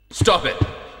Stop it!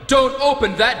 Don't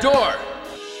open that door!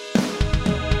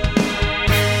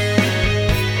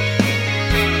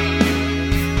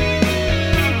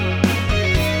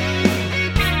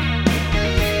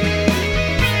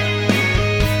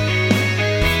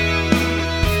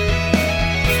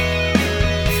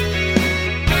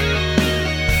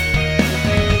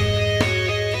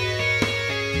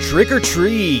 Trick or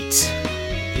treat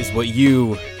is what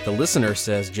you, the listener,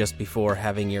 says just before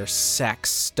having your sack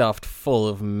stuffed full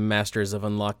of Masters of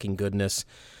Unlocking goodness.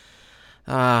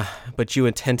 But you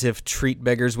attentive treat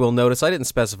beggars will notice I didn't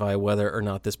specify whether or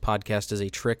not this podcast is a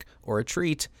trick or a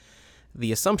treat.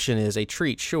 The assumption is a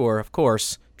treat, sure, of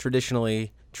course.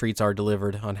 Traditionally, treats are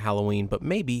delivered on Halloween, but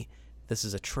maybe this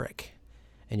is a trick,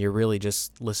 and you're really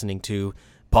just listening to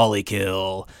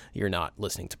Polykill. You're not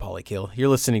listening to Polykill. You're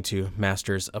listening to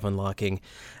Masters of Unlocking,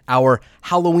 our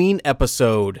Halloween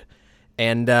episode.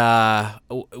 And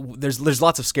there's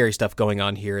lots of scary stuff going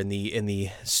on here in the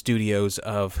studios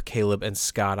of Caleb and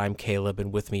Scott. I'm Caleb,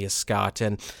 and with me is Scott.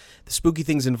 And the spooky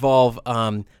things involve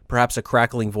perhaps a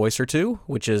crackling voice or two,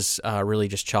 which is really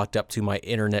just chalked up to my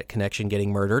internet connection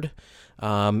getting murdered.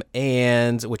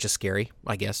 And which is scary,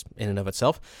 I guess, in and of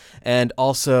itself. And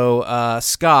also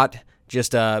Scott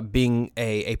just being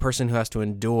a person who has to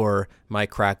endure my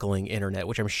crackling internet,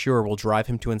 which I'm sure will drive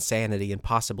him to insanity and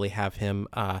possibly have him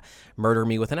murder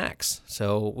me with an axe.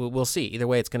 So we'll see. Either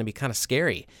way, it's going to be kind of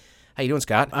scary. How you doing,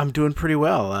 Scott? I'm doing pretty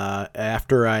well.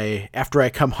 After I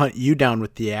come hunt you down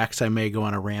with the axe, I may go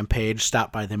on a rampage,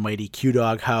 stop by the mighty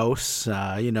Q-Dog house,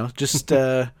 just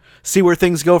see where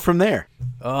things go from there.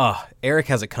 Oh, Eric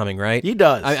has it coming, right? He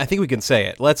does. I think we can say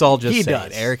it. Let's all just say does.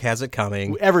 it. Eric has it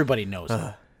coming. Everybody knows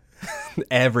it.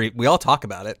 We all talk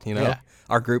about it, Yeah.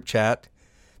 Our group chat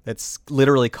that's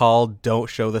literally called "Don't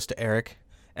Show This to Eric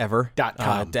Ever."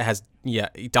 .com.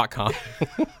 .com.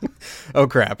 Oh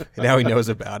crap! Now he knows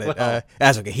about it. Well,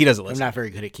 that's okay. He doesn't I'm listen. not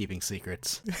very good at keeping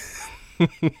secrets.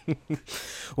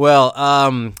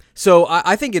 Well, so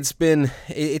I think it's been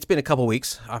a couple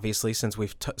weeks, obviously, since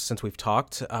we've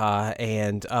talked,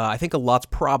 and I think a lot's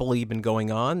probably been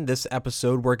going on. This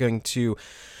episode, we're going to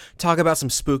talk about some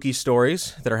spooky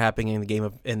stories that are happening in the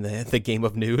game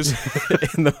of news,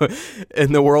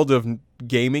 in the world of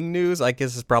gaming news, I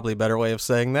guess is probably a better way of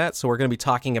saying that. So we're going to be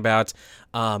talking about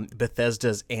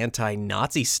Bethesda's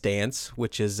anti-Nazi stance,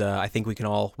 which is I think we can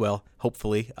all, well,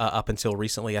 hopefully, up until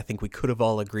recently, I think we could have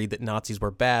all agreed that Nazis were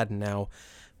bad, and now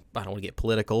I don't want to get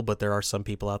political, but there are some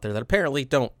people out there that apparently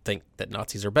don't think that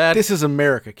Nazis are bad. This is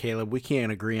America, Caleb. We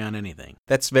can't agree on anything.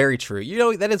 That's very true.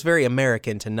 That is very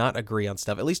American to not agree on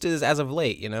stuff. At least it is as of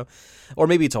late, Or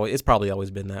maybe it's probably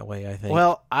always been that way, I think.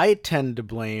 Well, I tend to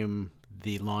blame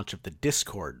the launch of the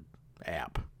Discord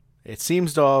app. It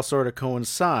seems to all sort of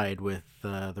coincide with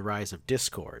the rise of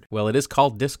Discord. Well, it is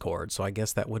called Discord, so I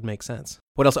guess that would make sense.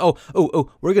 What else?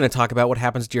 Oh, we're going to talk about what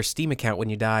happens to your Steam account when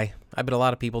you die. I bet a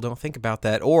lot of people don't think about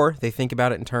that, or they think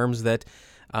about it in terms that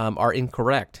are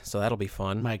incorrect, so that'll be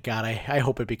fun. My God, I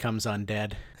hope it becomes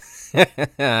undead.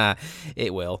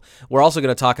 It will. We're also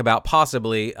going to talk about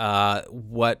possibly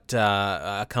what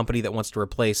a company that wants to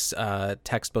replace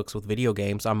textbooks with video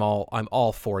games. I'm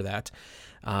all for that.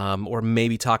 Or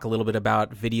maybe talk a little bit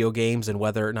about video games and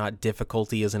whether or not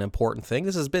difficulty is an important thing.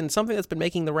 This has been something that's been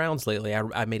making the rounds lately.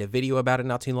 I made a video about it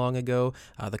not too long ago.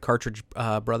 The Cartridge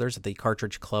Brothers at the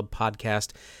Cartridge Club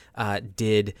podcast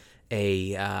did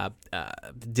an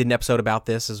episode about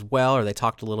this as well, or they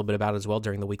talked a little bit about it as well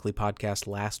during the weekly podcast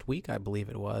last week, I believe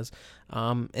it was.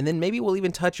 And then maybe we'll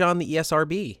even touch on the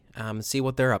ESRB, see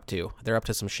what they're up to. They're up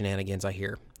to some shenanigans, I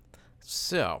hear.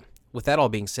 So, with that all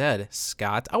being said,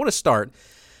 Scott, I want to start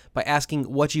by asking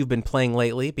what you've been playing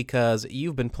lately, because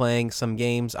you've been playing some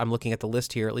games. I'm looking at the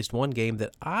list here, at least one game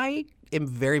that I am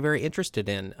very, very interested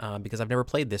in because I've never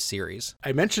played this series.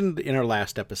 I mentioned in our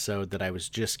last episode that I was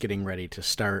just getting ready to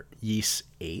start Ys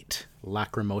 8,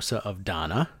 Lacrimosa of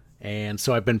Dana. And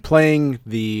so I've been playing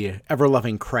the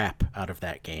ever-loving crap out of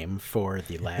that game for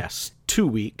the last 2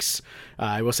 weeks.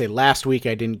 I will say last week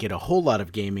I didn't get a whole lot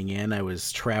of gaming in. I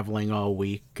was traveling all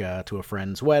week to a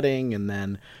friend's wedding and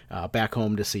then back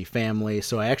home to see family.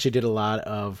 So I actually did a lot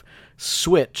of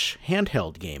Switch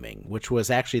handheld gaming, which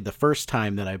was actually the first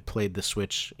time that I played the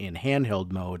Switch in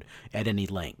handheld mode at any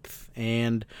length.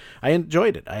 And I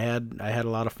enjoyed it. I had a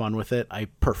lot of fun with it. I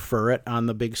prefer it on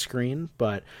the big screen,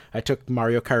 but I took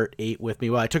Mario Kart 8 with me.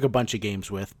 Well, I took a bunch of games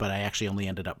with, but I actually only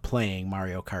ended up playing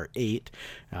Mario Kart 8,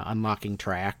 unlocking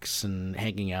tracks and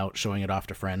hanging out, showing it off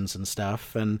to friends and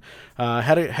stuff, and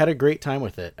had a great time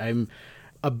with it. I'm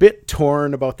a bit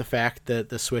torn about the fact that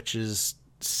the Switch is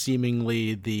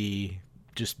seemingly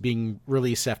just being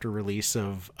release after release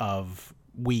of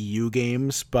Wii U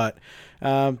games, but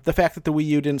the fact that the Wii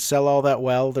U didn't sell all that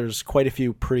well, there's quite a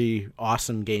few pretty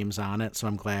awesome games on it, so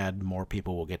I'm glad more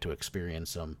people will get to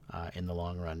experience them in the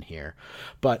long run here.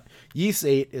 But Ys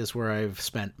 8 is where I've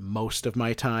spent most of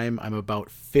my time. I'm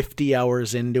about 50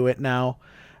 hours into it now,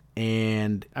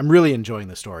 and I'm really enjoying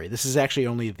the story. This is actually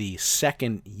only the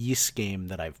second Ys game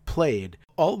that I've played.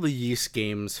 All the Ys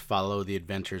games follow the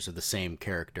adventures of the same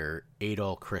character,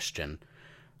 Adol Christian.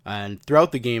 And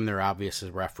throughout the game, there are obvious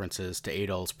references to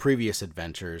Adol's previous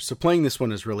adventures, so playing this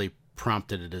one has really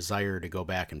prompted a desire to go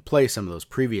back and play some of those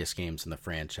previous games in the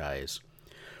franchise.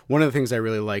 One of the things I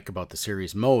really like about the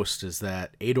series most is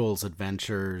that Adol's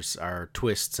adventures are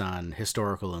twists on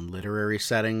historical and literary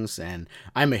settings, and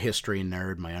I'm a history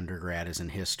nerd. My undergrad is in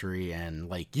history, and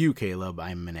like you, Caleb,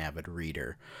 I'm an avid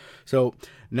reader. So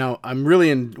now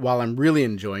while I'm really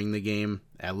enjoying the game,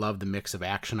 I love the mix of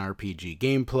action RPG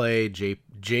gameplay,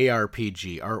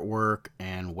 JRPG artwork,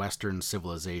 and Western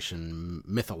civilization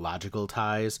mythological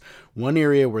ties. One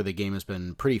area where the game has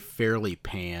been pretty fairly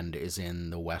panned is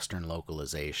in the Western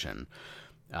localization.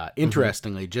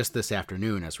 Interestingly, just this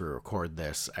afternoon as we record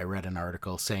this, I read an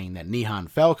article saying that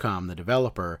Nihon Falcom, the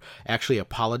developer, actually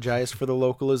apologized for the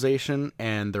localization,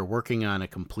 and they're working on a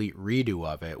complete redo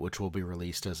of it, which will be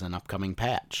released as an upcoming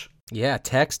patch. Yeah,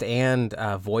 text and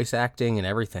voice acting and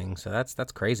everything. So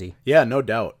that's crazy. Yeah, no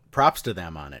doubt. Props to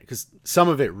them on it, because some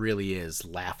of it really is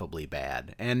laughably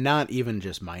bad. And not even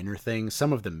just minor things.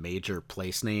 Some of the major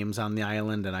place names on the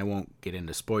island, and I won't get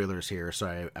into spoilers here,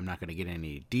 so I'm not going to get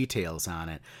any details on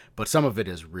it, but some of it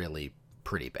is really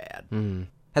pretty bad. Mm.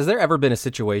 Has there ever been a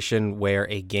situation where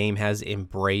a game has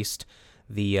embraced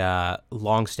the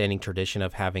long-standing tradition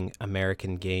of having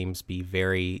American games be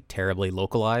very terribly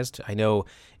localized? I know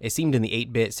it seemed in the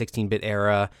 8-bit, 16-bit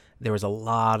era, there was a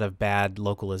lot of bad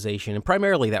localization, and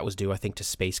primarily that was due, I think, to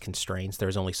space constraints. There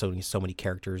was only so many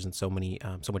characters and so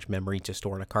much memory to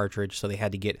store in a cartridge, so they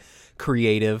had to get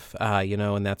creative,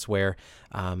 and that's where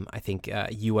I think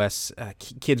U.S.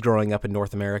 Kids growing up in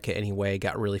North America anyway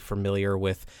got really familiar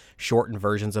with shortened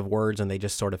versions of words, and they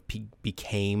just sort of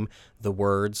became the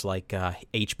words like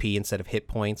HP instead of hit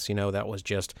points. That was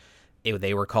just...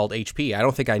 they were called HP. I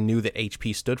don't think I knew that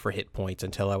HP stood for hit points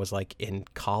until I was like in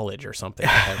college or something.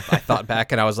 I thought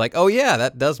back and I was like, oh yeah,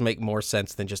 that does make more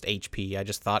sense than just HP. I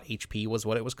just thought HP was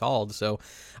what it was called. So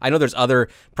I know there's other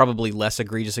probably less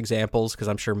egregious examples, because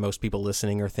I'm sure most people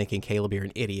listening are thinking, Caleb, you're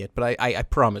an idiot. But I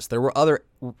promise there were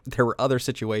other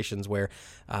situations where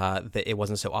that it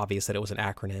wasn't so obvious that it was an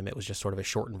acronym. It was just sort of a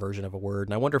shortened version of a word.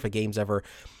 And I wonder if a game's ever,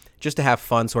 just to have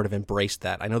fun, sort of embraced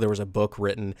that. I know there was a book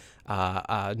written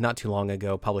published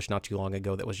not too long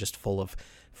ago, that was just full of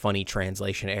funny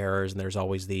translation errors, and there's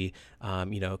always the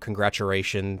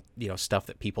congratulation stuff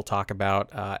that people talk about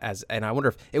and I wonder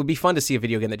if it would be fun to see a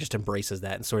video game that just embraces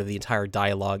that, and sort of the entire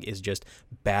dialogue is just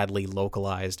badly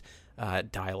localized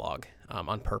dialogue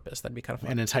on purpose. That'd be kind of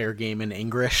fun. An entire game in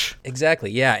English.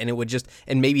 Exactly, yeah. And it would just,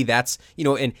 and maybe that's,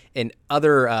 and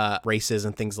other races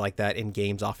and things like that in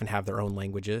games often have their own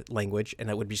language, and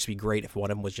it would just be great if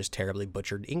one of them was just terribly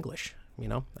butchered English. I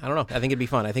don't know. I think it'd be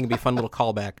fun. I think it'd be a fun little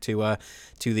callback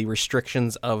to the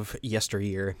restrictions of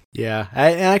yesteryear. Yeah,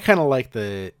 I kind of like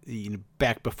the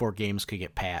back before games could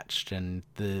get patched, and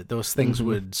those things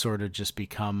would sort of just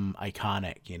become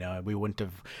iconic. We wouldn't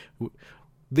have.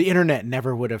 The internet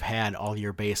never would have had All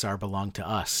Your Base Are Belong to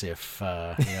Us if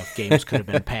games could have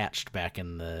been patched back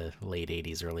in the late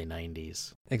 80s, early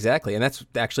 90s. Exactly, and that's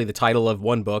actually the title of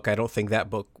one book. I don't think that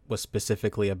book was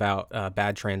specifically about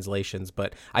bad translations,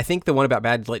 but I think the one about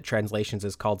bad translations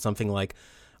is called something like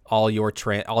all your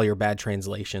bad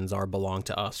translations are belong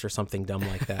to us, or something dumb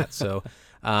like that. So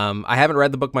I haven't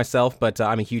read the book myself, but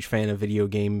I'm a huge fan of video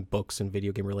game books and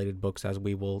video game related books, as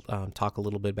we will talk a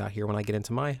little bit about here when I get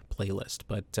into my playlist.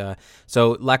 But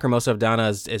so Lacrimosa of Dana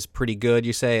is pretty good.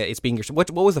 You say it's being your...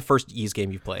 What was the first Ys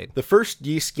game you played? The first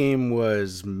Ys game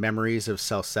was Memories of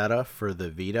Celceta for the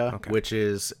Vita, which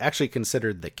is actually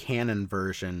considered the canon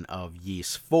version of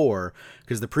Ys 4,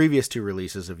 because the previous two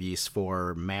releases of Ys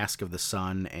 4, Mask of the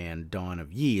Sun and Dawn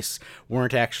of Ys,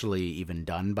 weren't actually even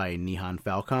done by Nihon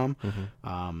Falcom.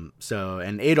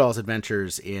 And Adol's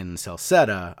adventures in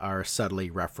Celceta are subtly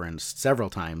referenced several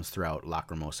times throughout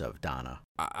Lacrimosa of Dana.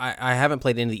 I haven't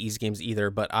played any of the Ys games either,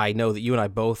 but I know that you and I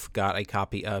both got a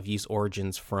copy of Ys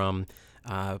Origins from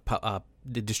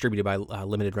distributed by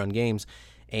Limited Run Games,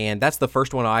 and that's the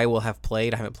first one I will have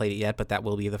played. I haven't played it yet, but that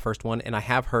will be the first one. And I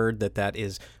have heard that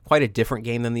is quite a different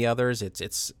game than the others.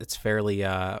 It's fairly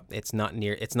it's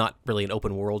not really an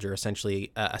open world. You're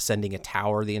essentially ascending a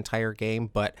tower the entire game,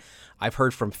 but I've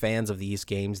heard from fans of these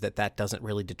games that doesn't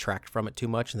really detract from it too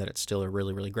much, and that it's still a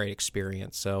really, really great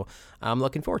experience. So I'm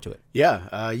looking forward to it.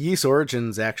 Yeah, Ys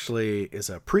Origins actually is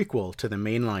a prequel to the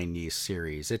mainline Ys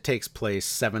series. It takes place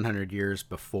 700 years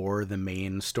before the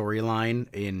main storyline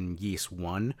in Ys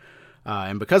 1.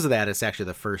 And because of that, it's actually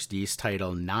the first Ys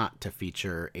title not to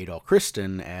feature Adol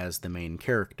Christin as the main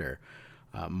character.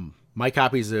 My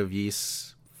copies of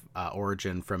Ys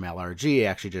Origin from LRG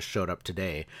actually just showed up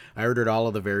today. I ordered all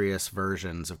of the various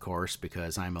versions, of course,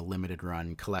 because I'm a limited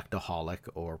run collectaholic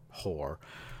or whore.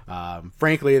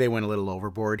 Frankly, they went a little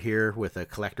overboard here with a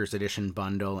collector's edition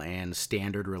bundle and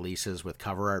standard releases with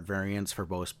cover art variants for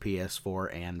both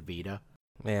PS4 and Vita.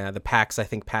 Yeah, the PAX, I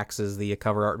think PAX is the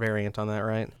cover art variant on that,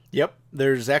 right? Yep,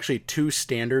 there's actually 2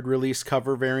 standard release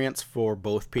cover variants for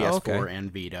both PS4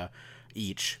 and Vita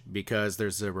each, because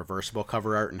there's a reversible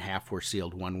cover art and half were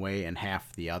sealed one way and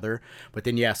half the other. But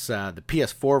then yes, the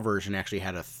PS4 version actually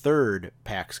had a third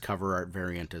PAX cover art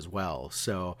variant as well.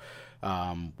 So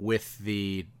with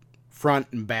the front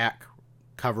and back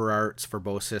cover arts for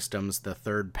both systems, the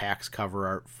third PAX cover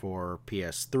art for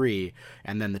PS3,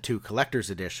 and then the 2 collector's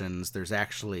editions, there's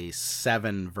actually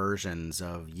 7 versions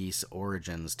of Ys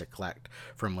Origins to collect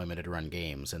from limited run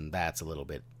games, and that's a little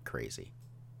bit crazy.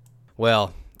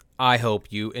 Well, I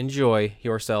hope you enjoy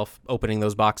yourself opening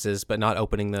those boxes, but not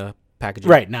opening the packaging.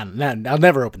 Right, I'll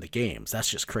never open the games. That's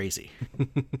just crazy.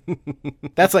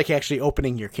 That's like actually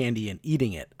opening your candy and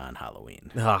eating it on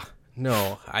Halloween.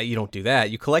 No, you don't do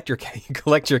that. You collect your candy.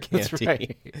 That's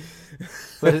right.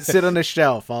 Let it sit on a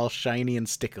shelf, all shiny and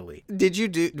stickily. Did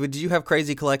you have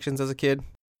crazy collections as a kid?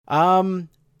 I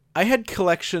had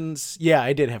collections. Yeah,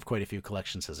 I did have quite a few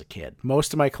collections as a kid.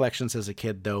 Most of my collections as a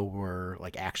kid, though, were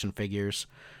like action figures.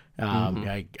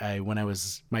 My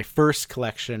first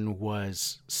collection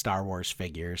was Star Wars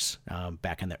figures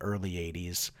back in the early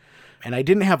 80s. And I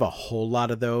didn't have a whole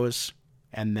lot of those.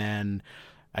 And then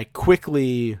I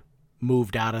quickly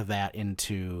moved out of that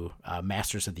into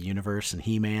Masters of the Universe and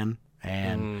He-Man.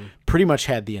 And pretty much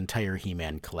had the entire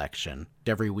He-Man collection.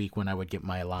 Every week when I would get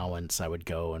my allowance, I would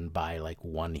go and buy like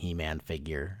one He-Man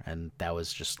figure. And that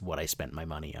was just what I spent my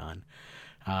money on.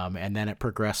 And then it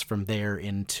progressed from there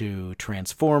into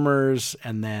Transformers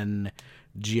and then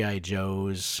G.I.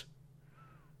 Joes.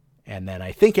 And then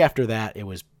I think after that, it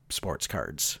was sports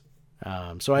cards.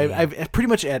 I've pretty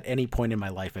much at any point in my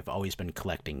life, I've always been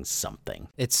collecting something.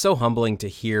 It's so humbling to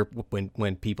hear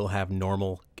when people have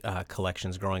normal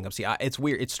collections growing up. See, it's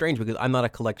weird. It's strange because I'm not a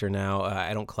collector now.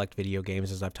 I don't collect video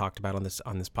games, as I've talked about on this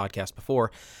podcast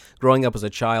before. Growing up as a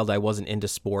child, I wasn't into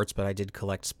sports, but I did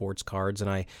collect sports cards, and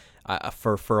I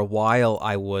for a while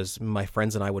my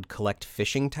friends and I would collect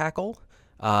fishing tackle.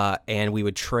 And we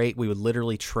would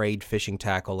literally trade fishing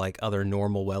tackle like other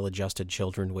normal, well-adjusted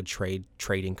children would trade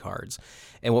trading cards.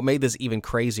 And what made this even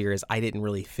crazier is I didn't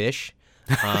really fish.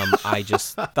 I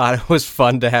just thought it was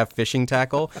fun to have fishing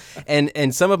tackle.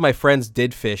 And some of my friends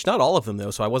did fish, not all of them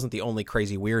though, so I wasn't the only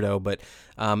crazy weirdo, but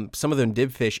some of them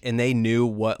did fish, and they knew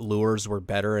what lures were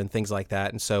better and things like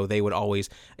that. And so they would always,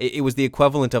 it was the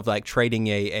equivalent of like trading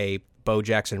a Bo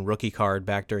Jackson rookie card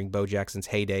back during Bo Jackson's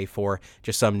heyday for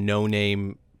just some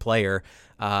no-name player.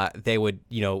 They would,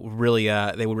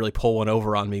 really pull one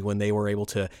over on me when they were able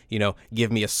to,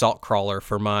 give me a salt crawler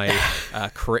for my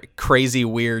crazy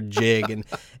weird jig, and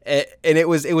it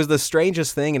was the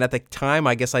strangest thing. And at the time,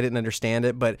 I guess I didn't understand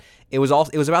it, but it was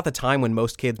about the time when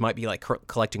most kids might be like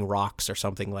collecting rocks or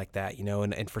something like that,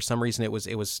 and for some reason it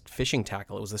was fishing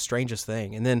tackle. It was the strangest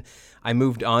thing. And then I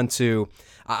moved on to,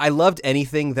 I loved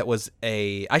anything that was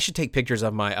I should take pictures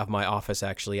of my office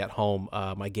actually at home,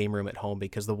 my game room at home,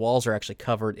 because the walls are actually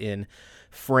covered in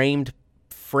framed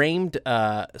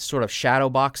sort of shadow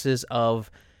boxes of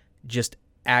just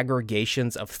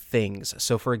aggregations of things.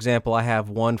 So for example, I have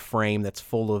one frame that's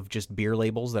full of just beer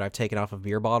labels that I've taken off of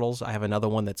beer bottles. I have another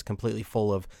one that's completely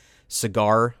full of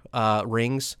cigar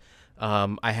rings.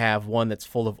 I have one that's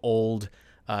full of old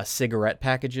cigarette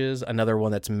packages, another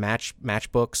one that's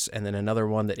matchbooks, and then another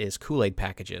one that is Kool-Aid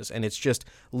packages. And it's just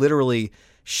literally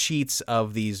sheets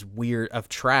of these of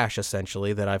trash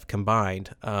essentially that I've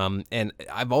combined. And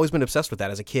I've always been obsessed with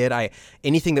that. As a kid,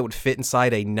 anything that would fit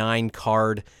inside a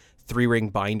 9-card 3-ring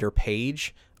binder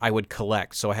page, I would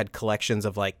collect. So I had collections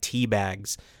of like tea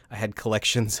bags. I had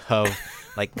collections of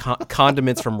like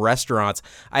condiments from restaurants.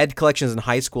 I had collections in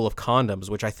high school of condoms,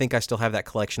 which I think I still have that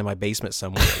collection in my basement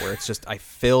somewhere, where it's just I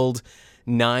filled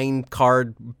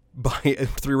 9-card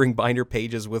 3-ring binder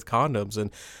pages with condoms,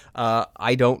 and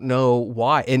I don't know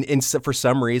why. And for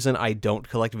some reason, I don't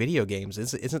collect video games.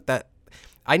 Isn't that?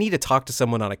 I need to talk to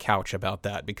someone on a couch about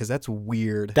that because that's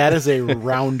weird. That is a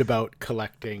roundabout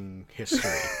collecting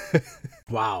history.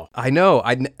 Wow. I know.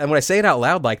 And when I say it out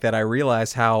loud like that, I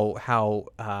realize how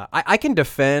I can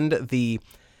defend the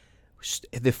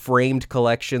framed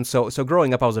collection. So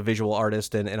growing up, I was a visual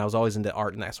artist and I was always into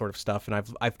art and that sort of stuff. And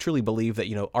I've truly believed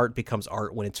that, art becomes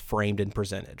art when it's framed and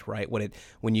presented, right?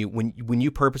 When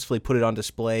you purposefully put it on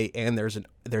display and there's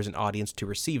an audience to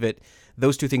receive it,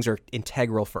 those two things are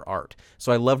integral for art.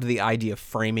 So I loved the idea of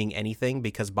framing anything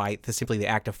because by simply the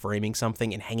act of framing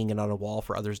something and hanging it on a wall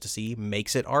for others to see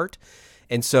makes it art.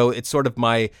 And so it's sort of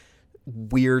my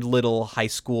weird little high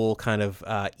school kind of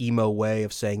emo way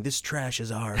of saying this trash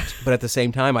is art. But at the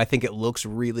same time, I think it looks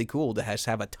really cool to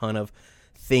have a ton of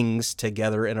things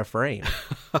together in a frame.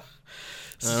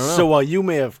 So while you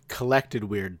may have collected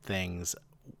weird things,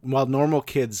 while normal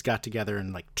kids got together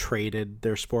and like traded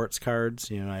their sports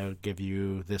cards, I would give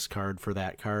you this card for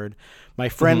that card. My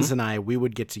friends and I, we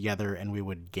would get together and we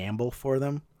would gamble for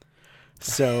them.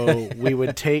 So we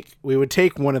would take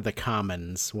one of the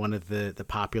commons. One of the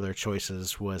popular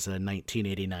choices was a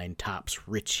 1989 Topps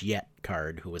Rich Yet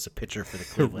card, who was a pitcher for the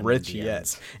Cleveland Rich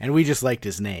Indians. Yet. And we just liked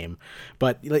his name.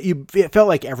 But it felt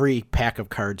like every pack of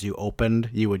cards you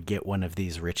opened, you would get one of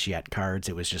these Rich Yet cards.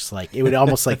 It was just like, it would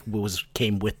almost like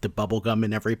came with the bubble gum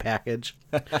in every package.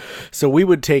 So we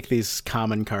would take these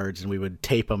common cards and we would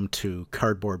tape them to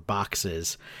cardboard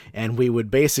boxes, and we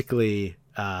would basically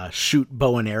shoot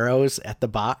bow and arrows at the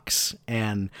box,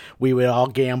 and we would all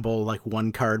gamble like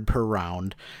one card per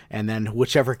round, and then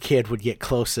whichever kid would get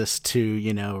closest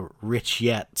to Rich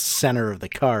Yet center of the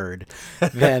card,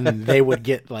 then they would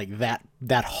get like that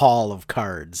haul of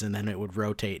cards, and then it would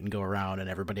rotate and go around, and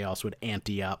everybody else would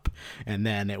ante up, and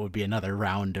then it would be another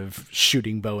round of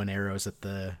shooting bow and arrows at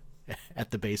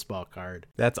the baseball card.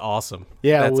 That's awesome.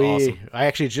 Yeah, that's awesome. I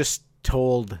actually just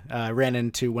ran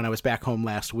into, when I was back home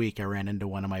last week, I ran into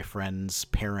one of my friend's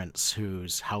parents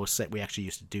whose house that we actually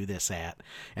used to do this at,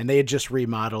 and they had just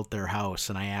remodeled their house,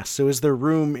 and I asked, so is there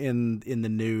room in the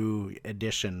new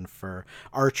addition for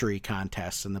archery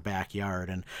contests in the backyard?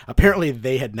 And apparently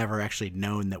they had never actually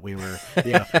known that we were,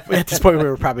 at this point we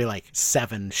were probably like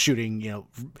 7 shooting,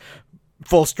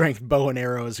 full strength bow and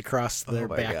arrows across their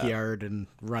backyard and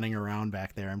running around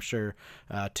back there. I'm sure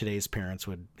today's parents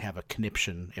would have a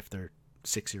conniption if their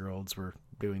 6-year-olds were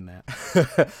doing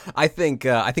that. I think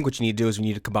what you need to do is we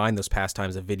need to combine those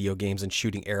pastimes of video games and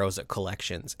shooting arrows at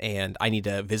collections. And I need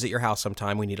to visit your house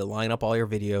sometime. We need to line up all your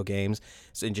video games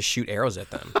and just shoot arrows at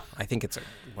them. I think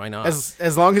why not?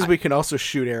 As long as we can also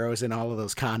shoot arrows in all of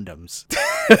those condoms.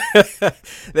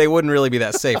 They wouldn't really be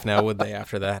that safe now, would they,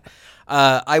 after that?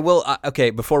 I will. Okay,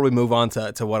 before we move on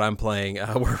to what I'm playing,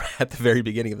 we're at the very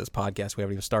beginning of this podcast. We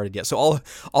haven't even started yet. So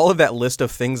all of that list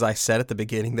of things I said at the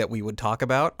beginning that we would talk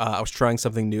about, I was trying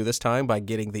something new this time by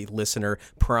getting the listener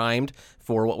primed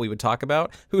for what we would talk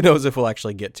about. Who knows if we'll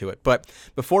actually get to it? But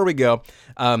before we go,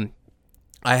 I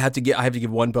have to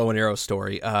give one bow and arrow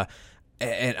story.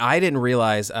 And I didn't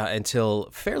realize until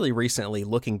fairly recently,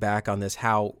 looking back on this,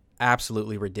 how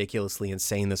absolutely ridiculously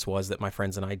insane this was that my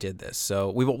friends and I did this.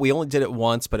 So we only did it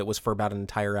once, but it was for about an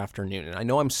entire afternoon. And I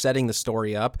know I'm setting the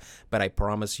story up, but I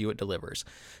promise you it delivers.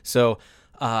 So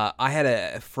I had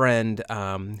a friend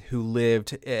who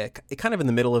lived kind of in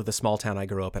the middle of the small town I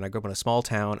grew up in. I grew up in a small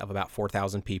town of about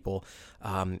 4,000 people,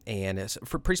 and it's a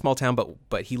pretty small town,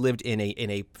 but he lived in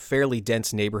a fairly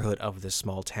dense neighborhood of this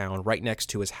small town. Right next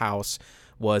to his house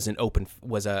was an open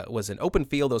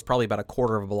field that was probably about a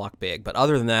quarter of a block big. But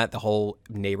other than that, the whole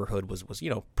neighborhood was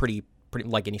pretty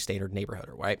like any standard neighborhood,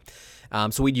 right?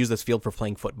 So we'd use this field for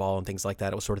playing football and things like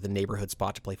that. It was sort of the neighborhood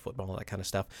spot to play football and that kind of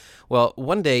stuff. Well,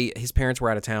 one day his parents were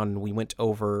out of town and we went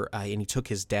over and he took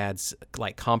his dad's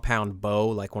like compound bow,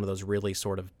 like one of those really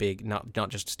sort of big, not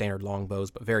just standard long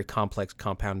bows, but very complex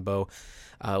compound bow.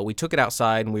 We took it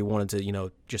outside and we wanted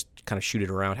to, just kind of shoot it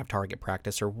around, have target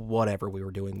practice or whatever we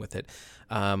were doing with it.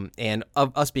 And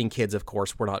of us being kids, of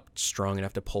course, we're not strong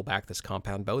enough to pull back this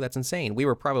compound bow. That's insane. We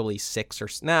were probably 6 or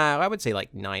I would say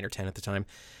like 9 or 10 at the time.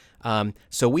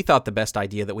 So we thought the best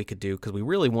idea that we could do, because we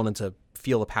really wanted to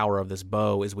feel the power of this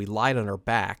bow, is we lied on our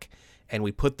back and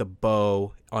we put the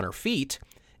bow on our feet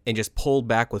and just pulled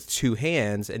back with 2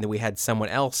 hands, and then we had someone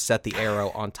else set the arrow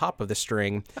on top of the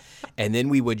string, and then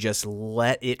we would just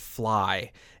let it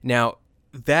fly. Now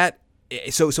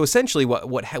so essentially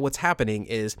what's happening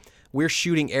is we're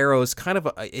shooting arrows kind of,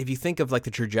 if you think of like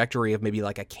the trajectory of maybe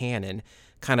like a cannon,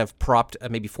 kind of propped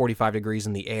maybe 45 degrees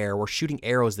in the air. We're shooting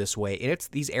arrows this way, and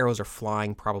these arrows are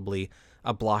flying probably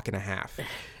a block and a half.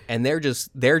 And they're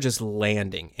just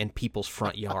landing in people's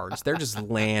front yards. They're just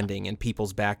landing in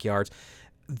people's backyards.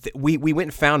 we went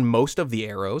and found most of the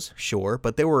arrows, sure,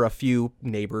 but there were a few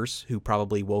neighbors who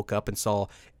probably woke up and saw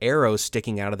arrows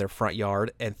sticking out of their front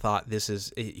yard and thought, this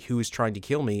is who is trying to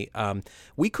kill me.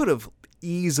 We could have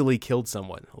easily killed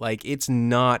someone. Like, it's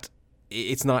not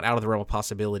out of the realm of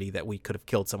possibility that we could have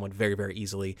killed someone very, very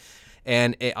easily.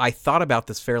 And I thought about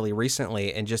this fairly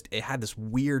recently, and just it had this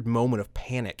weird moment of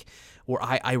panic where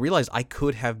I realized I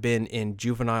could have been in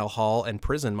juvenile hall and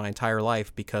prison my entire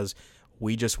life because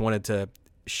we just wanted to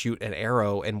shoot an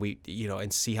arrow and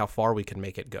and see how far we can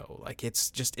make it go. Like, it's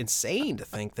just insane to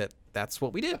think that that's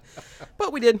what we did,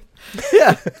 but we did.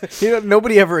 Yeah.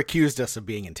 Nobody ever accused us of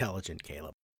being intelligent,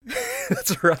 Caleb.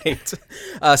 That's right.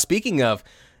 Speaking of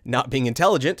not being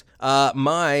intelligent,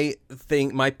 my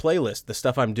playlist, the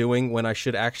stuff I'm doing when I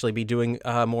should actually be doing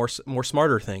more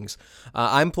smarter things.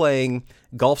 I'm playing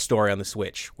Golf Story on the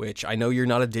Switch, which I know you're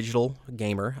not a digital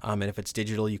gamer, and if it's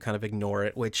digital, you kind of ignore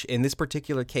it, which in this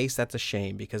particular case, that's a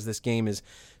shame because this game is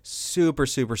super,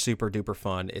 super, super duper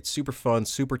fun. It's super fun,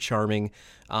 super charming.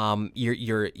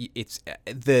 It's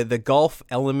the golf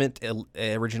element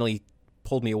originally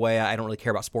pulled me away. I don't really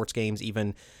care about sports games,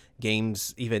 even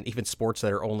sports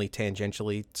that are only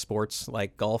tangentially sports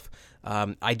like golf.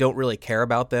 I don't really care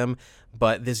about them,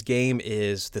 but this game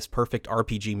is this perfect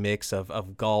RPG mix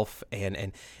of golf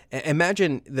and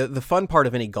imagine the fun part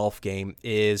of any golf game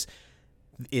is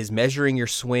measuring your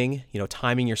swing,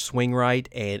 timing your swing right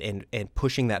and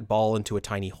pushing that ball into a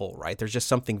tiny hole, right? There's just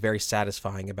something very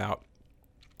satisfying about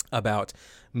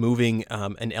moving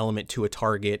an element to a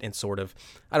target and sort of,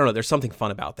 I don't know, there's something fun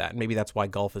about that. And maybe that's why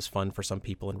golf is fun for some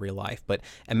people in real life. But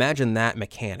imagine that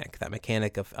mechanic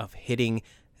of hitting,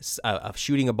 of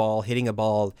shooting a ball, hitting a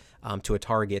ball to a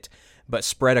target, but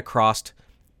spread across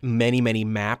many, many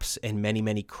maps and many,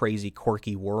 many crazy,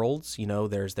 quirky worlds.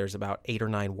 There's about 8 or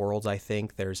 9 worlds, I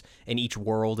think. And each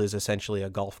world is essentially a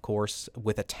golf course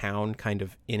with a town kind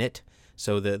of in it.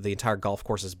 So the entire golf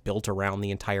course is built around the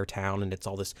entire town, and it's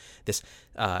all this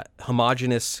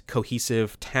homogeneous,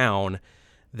 cohesive town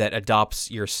that adopts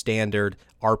your standard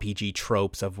RPG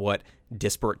tropes of what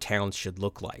disparate towns should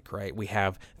look like, right? We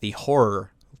have the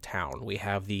horror town, we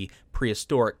have the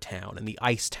prehistoric town, and the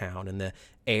ice town, and the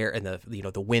air, and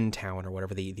the wind town, or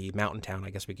whatever, the mountain town,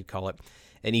 I guess we could call it.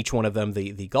 And each one of them,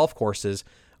 the golf courses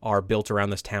are built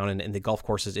around this town, and the golf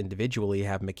courses individually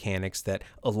have mechanics that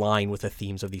align with the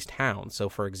themes of these towns. So,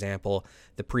 for example,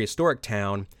 the prehistoric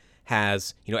town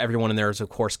has, everyone in there is, of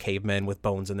course, cavemen with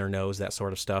bones in their nose, that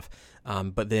sort of stuff.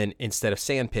 But then instead of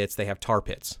sand pits, they have tar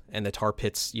pits, and the tar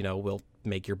pits, will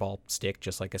make your ball stick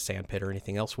just like a sand pit or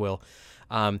anything else will.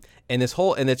 And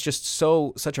it's just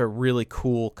such a really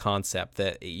cool concept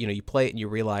that, you play it and you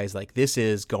realize, like, this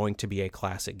is going to be a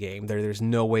classic game. There's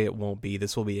no way it won't be.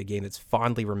 This will be a game that's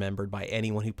fondly remembered by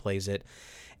anyone who plays it.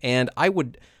 And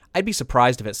I'd be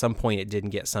surprised if at some point it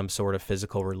didn't get some sort of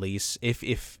physical release. If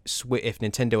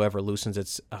Nintendo ever loosens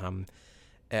its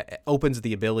opens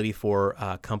the ability for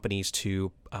companies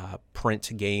to print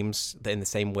games in the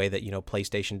same way that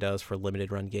PlayStation does for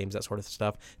limited run games, that sort of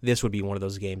stuff. This would be one of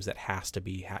those games that has to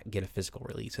get a physical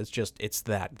release. It's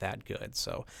that good.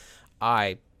 So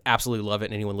I absolutely love it,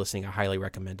 and anyone listening, I highly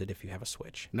recommend it if you have a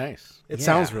Switch. Nice. It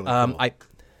sounds really cool.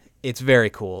 It's very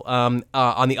cool. On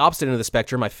the opposite end of the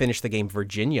spectrum, I finished the game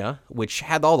Virginia, which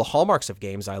had all the hallmarks of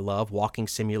games I love. Walking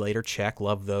simulator, check,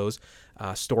 love those.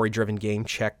 Story-driven game,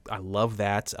 check, I love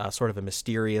that. Sort of a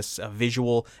mysterious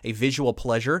visual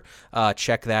pleasure,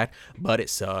 check that. But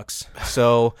it sucks.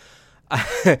 So,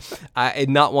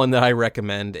 not one that I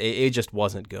recommend. It just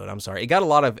wasn't good. I'm sorry. It got a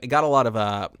lot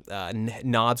of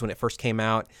nods when it first came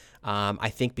out. I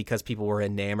think because people were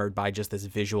enamored by just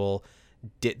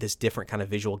this different kind of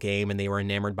visual game, and they were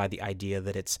enamored by the idea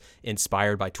that it's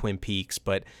inspired by Twin Peaks,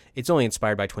 but it's only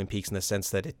inspired by Twin Peaks in the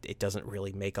sense that it doesn't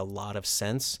really make a lot of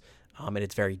sense, and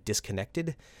it's very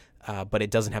disconnected, but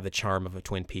it doesn't have the charm of a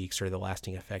Twin Peaks or the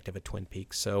lasting effect of a Twin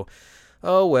Peaks. So,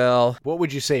 oh well. What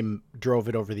would you say drove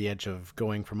it over the edge of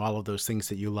going from all of those things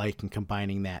that you like and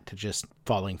combining that to just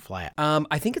falling flat?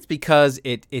 I think it's because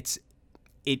it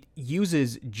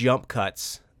uses jump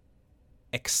cuts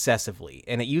excessively,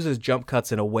 and it uses jump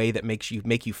cuts in a way that make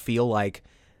you feel like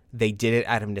they did it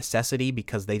out of necessity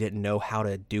because they didn't know how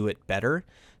to do it better.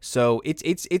 So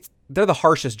they're the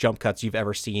harshest jump cuts you've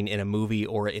ever seen in a movie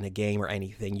or in a game or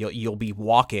anything. You'll be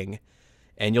walking,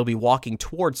 and you'll be walking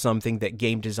towards something that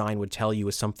game design would tell you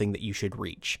is something that you should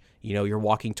reach. You're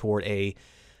walking toward a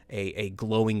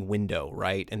glowing window,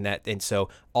 right? And so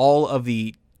all of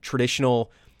the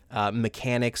traditional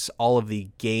mechanics, all of the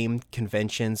game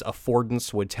conventions,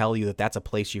 affordance would tell you that that's a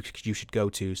place you should go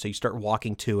to. So you start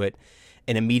walking to it,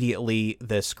 and immediately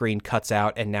the screen cuts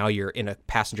out, and now you're in a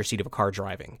passenger seat of a car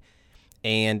driving.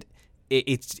 And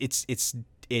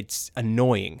it's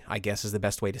annoying, I guess is the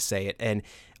best way to say it. And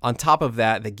on top of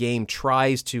that, the game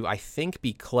tries to, I think,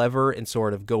 be clever and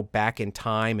sort of go back in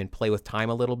time and play with time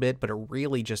a little bit, but it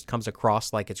really just comes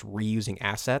across like it's reusing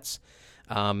assets.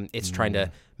 It's trying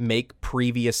to make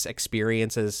previous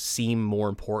experiences seem more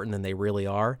important than they really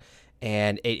are.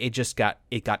 And it got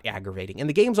aggravating. And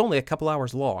the game's only a couple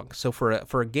hours long. So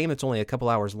for a game that's only a couple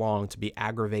hours long to be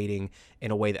aggravating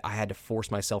in a way that I had to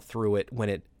force myself through it when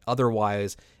it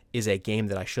otherwise is a game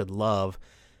that I should love,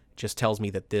 just tells me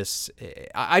that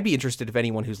I'd be interested if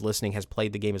anyone who's listening has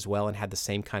played the game as well and had the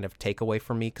same kind of takeaway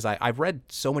from me, because I've read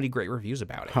so many great reviews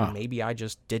about it. And maybe I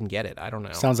just didn't get it. I don't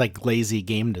know. Sounds like lazy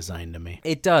game design to me.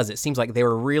 It does. It seems like they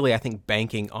were really, I think,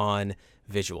 banking on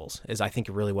visuals is I think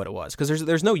really what it was, because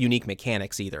there's no unique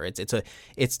mechanics either.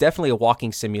 It's definitely a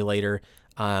walking simulator.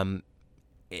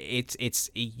 It's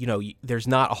there's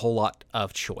not a whole lot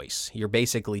of choice. You're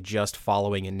basically just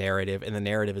following a narrative, and the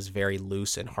narrative is very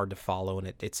loose and hard to follow,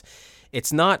 and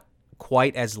it's not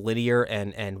quite as linear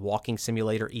and walking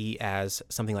simulator-y as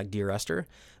something like Dear Esther.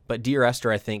 But Dear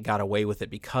Esther, I think, got away with it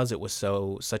because it was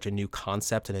such a new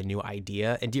concept and a new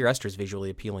idea. And Dear Esther is visually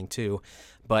appealing too.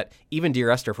 But even Dear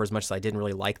Esther, for as much as I didn't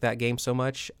really like that game so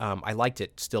much, I liked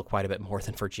it still quite a bit more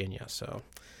than Virginia. So,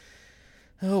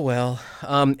 oh well.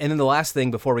 And then the last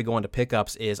thing before we go on to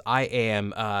pickups is I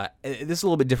am. This is a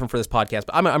little bit different for this podcast,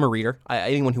 but I'm a reader.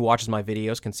 Anyone who watches my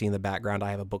videos can see in the background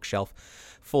I have a bookshelf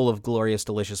full of glorious,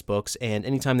 delicious books, and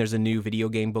anytime there's a new video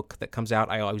game book that comes out,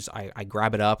 I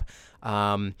grab it up.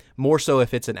 More so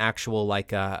if it's an actual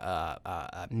like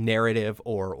a narrative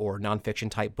or nonfiction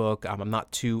type book. I'm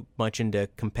not too much into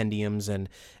compendiums and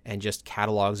just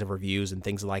catalogs of reviews and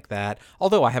things like that.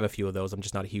 Although I have a few of those, I'm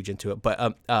just not huge into it.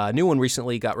 But a new one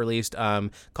recently got released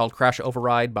called Crash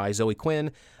Override by Zoe Quinn.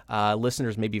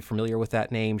 Listeners may be familiar with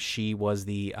that name. She was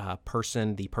the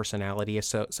personality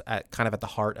kind of at the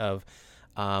heart of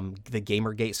the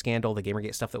Gamergate scandal, the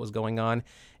Gamergate stuff that was going on.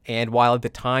 And while at the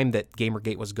time that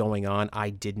Gamergate was going on,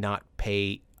 I did not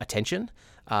pay attention,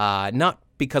 not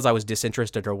because I was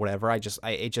disinterested or whatever.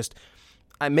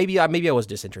 Maybe I was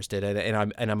disinterested,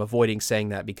 and I'm avoiding saying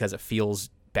that because it feels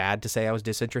bad to say I was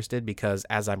disinterested, because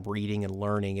as I'm reading and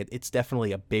learning, it's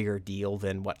definitely a bigger deal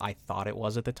than what I thought it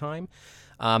was at the time.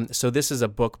 So this is a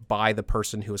book by the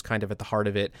person who was kind of at the heart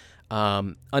of it.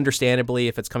 Understandably,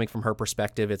 if it's coming from her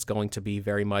perspective, it's going to be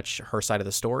very much her side of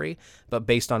the story. But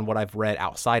based on what I've read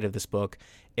outside of this book,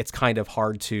 it's kind of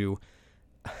hard to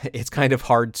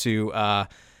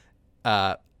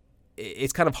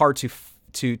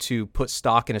put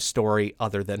stock in a story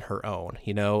other than her own.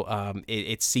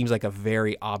 It seems like a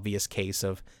very obvious case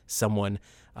of someone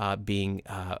being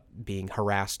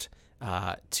harassed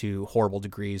to horrible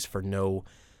degrees for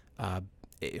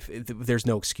there's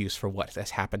no excuse for what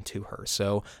has happened to her.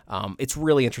 So it's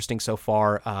really interesting so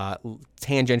far,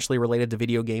 tangentially related to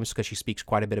video games, because she speaks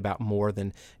quite a bit about more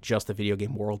than just the video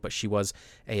game world, but she was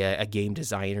a game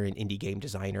designer, an indie game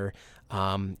designer,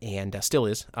 and still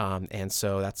is. And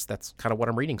so that's kind of what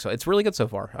I'm reading. So it's really good so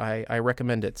far. I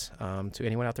recommend it to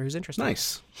anyone out there who's interested.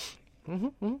 Nice.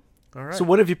 Mm-hmm. All right. So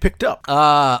what have you picked up?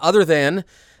 Other than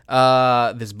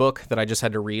this book that I just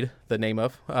had to read the name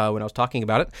of when I was talking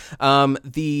about it.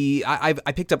 I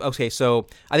picked up. Okay, so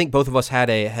I think both of us had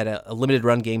a limited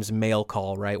run games mail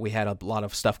call, right? We had a lot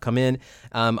of stuff come in.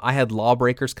 I had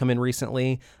Lawbreakers come in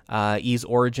recently. Ys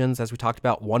Origins, as we talked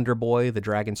about, Wonder Boy, The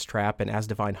Dragon's Trap, and As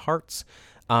Divine Hearts.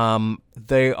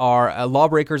 They are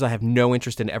Lawbreakers. I have no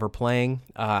interest in ever playing,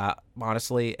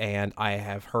 honestly, and I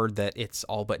have heard that it's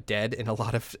all but dead in a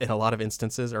lot of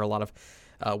instances, or a lot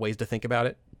of ways to think about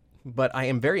it. But I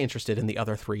am very interested in the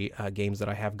other three games that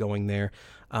I have going there.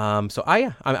 And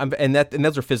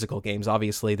those are physical games.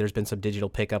 Obviously, there's been some digital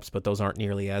pickups, but those aren't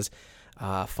nearly as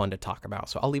fun to talk about.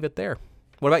 So I'll leave it there.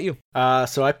 What about you?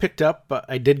 So I picked up.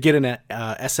 I did get an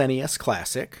SNES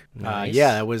Classic. Nice.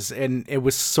 It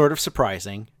was sort of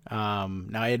surprising.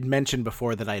 Now I had mentioned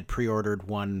before that I had pre-ordered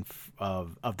one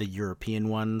of the European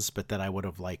ones, but that I would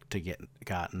have liked to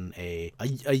gotten a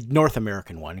North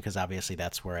American one, because obviously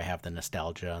that's where I have the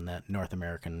nostalgia and that North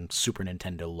American Super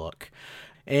Nintendo look.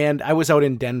 And I was out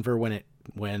in Denver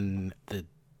when the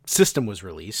system was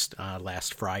released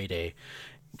last Friday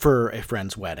for a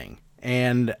friend's wedding.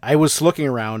 And I was looking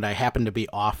around. I happened to be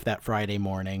off that Friday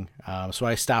morning, so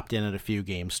I stopped in at a few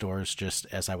game stores just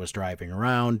as I was driving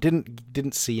around.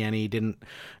 Didn't see any. Didn't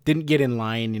get in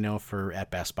line, at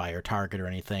Best Buy or Target or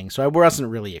anything. So I wasn't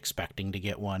really expecting to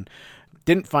get one.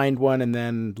 Didn't find one, and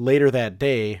then later that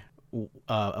day,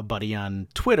 a buddy on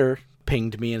Twitter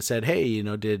pinged me and said, hey,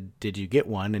 did you get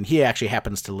one? And he actually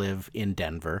happens to live in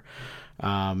Denver.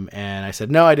 And I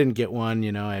said, no, I didn't get one.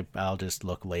 I'll just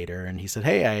look later. And he said,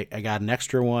 hey, I got an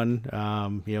extra one.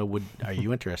 Are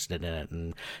you interested in it?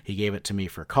 And he gave it to me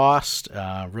for cost.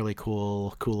 Really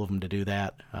cool of him to do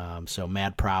that. So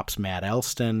mad props, Matt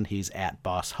Elston. He's at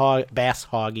Bass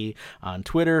Hoggy on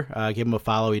Twitter. Give him a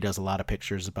follow. He does a lot of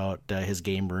pictures about his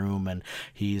game room, and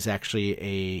he's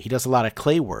actually he does a lot of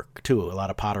clay work too, a lot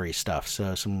of pottery stuff.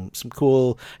 So some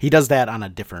cool. He does that on a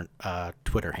different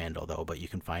Twitter handle though, but you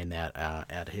can find that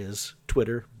at his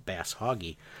Twitter, Bass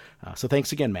Hoggy. So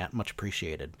thanks again, Matt. Much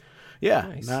appreciated.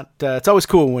 Yeah, nice. It's always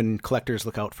cool when collectors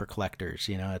look out for collectors.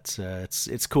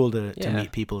 It's cool to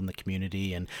meet people in the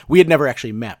community. And we had never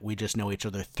actually met. We just know each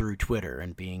other through Twitter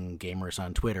and being gamers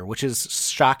on Twitter, which is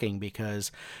shocking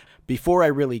because before I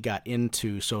really got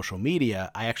into social media,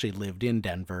 I actually lived in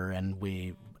Denver, and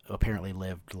we apparently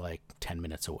lived like 10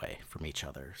 minutes away from each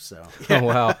other. So oh,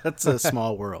 wow. That's a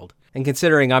small world. And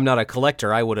considering I'm not a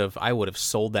collector, I would have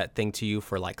sold that thing to you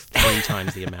for like 3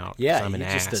 times the amount. Yeah, I'm an you're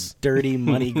ass. just a dirty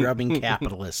money grubbing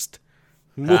capitalist.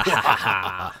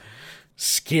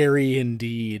 Scary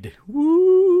indeed.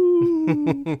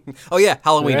 Woo! Oh yeah,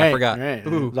 Halloween. Right, I forgot. Right.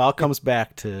 It all comes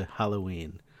back to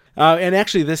Halloween. And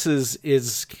actually, this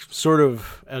is sort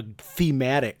of a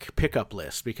thematic pickup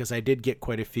list because I did get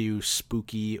quite a few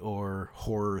spooky or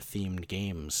horror-themed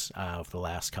games of the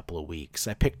last couple of weeks.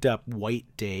 I picked up White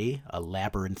Day, a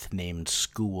labyrinth named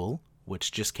School,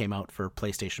 which just came out for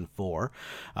PlayStation 4.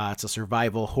 It's a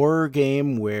survival horror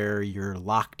game where you're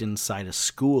locked inside a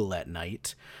school at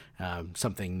night,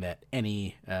 something that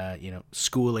any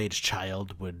school-aged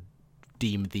child would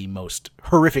deem the most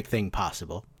horrific thing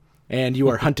possible. And you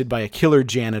are hunted by a killer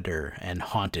janitor and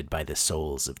haunted by the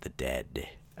souls of the dead.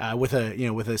 With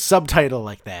a subtitle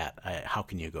like that, how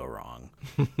can you go wrong?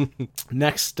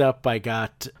 Next up, I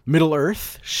got Middle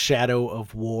Earth: Shadow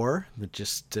of War. I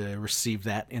just received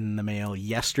that in the mail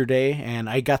yesterday, and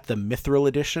I got the Mithril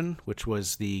edition, which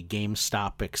was the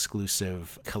GameStop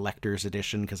exclusive collector's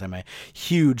edition because I'm a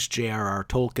huge J.R.R.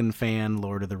 Tolkien fan.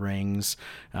 Lord of the Rings,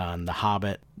 The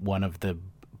Hobbit, one of the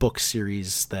book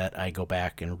series that I go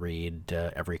back and read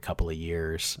every couple of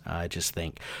years. I just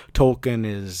think Tolkien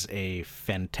is a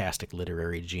fantastic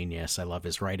literary genius. I love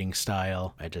his writing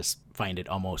style. I just find it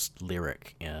almost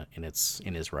lyric in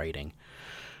his writing.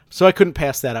 So I couldn't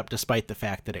pass that up despite the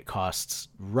fact that it costs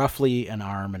roughly an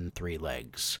arm and 3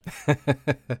 legs.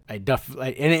 And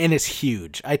it's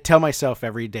huge. I tell myself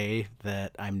every day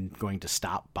that I'm going to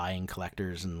stop buying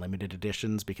collectors and limited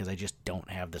editions because I just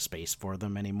don't have the space for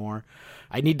them anymore.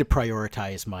 I need to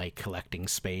prioritize my collecting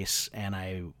space,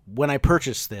 and when I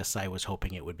purchased this, I was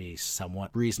hoping it would be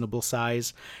somewhat reasonable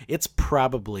size. It's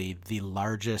probably the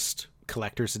largest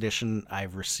collector's edition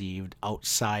I've received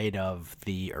outside of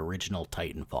the original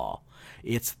Titanfall.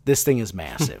 This thing is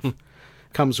massive.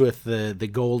 Comes with the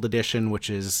gold edition, which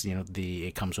is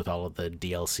it comes with all of the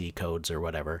DLC codes or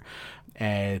whatever.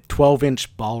 A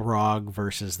 12-inch Balrog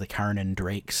versus the Karnan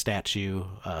Drake statue,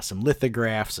 some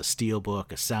lithographs, a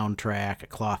steelbook, a soundtrack, a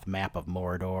cloth map of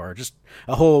Mordor, just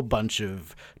a whole bunch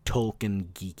of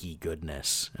Tolkien geeky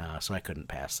goodness. So I couldn't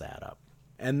pass that up.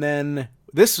 And then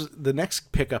the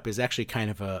next pickup is actually kind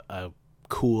of a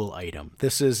cool item.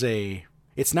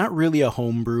 It's not really a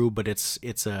homebrew, but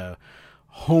it's a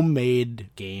homemade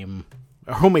game,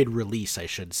 a homemade release, I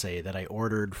should say, that I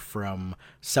ordered from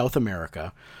South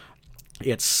America.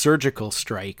 It's Surgical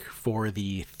Strike for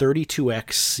the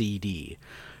 32X CD.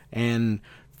 And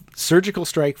Surgical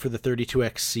Strike for the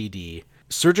 32X CD,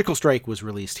 Surgical Strike was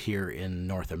released here in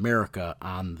North America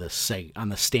on the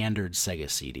standard Sega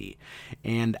CD.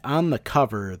 And on the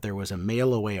cover, there was a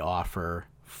mail-away offer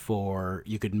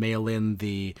you could mail in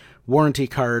the warranty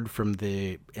card from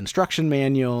the instruction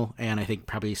manual, and I think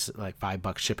probably like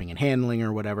 $5 shipping and handling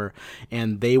or whatever,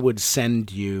 and they would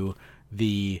send you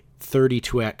the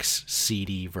 32X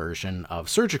CD version of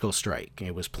Surgical Strike.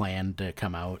 It was planned to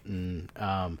come out, and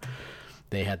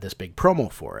they had this big promo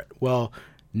for it. Well,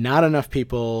 not enough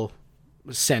people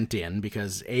sent in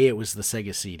because A, it was the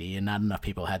Sega CD, and not enough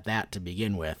people had that to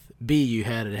begin with. B, you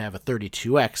had to have a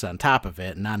 32X on top of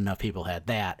it, and not enough people had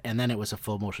that. And then it was a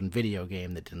full motion video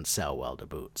game that didn't sell well to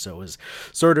boot. So it was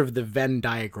sort of the Venn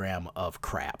diagram of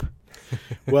crap.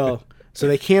 Well, so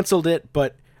they canceled it,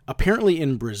 but apparently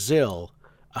in Brazil,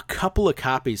 a couple of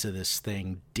copies of this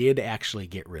thing did actually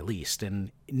get released,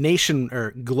 and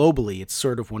globally, it's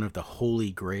sort of one of the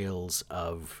holy grails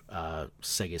of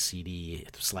Sega CD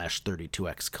 /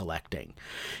 32X collecting.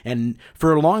 And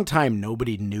for a long time,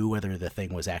 nobody knew whether the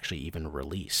thing was actually even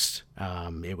released.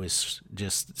 It was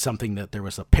just something that there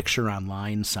was a picture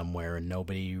online somewhere, and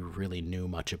nobody really knew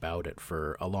much about it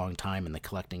for a long time in the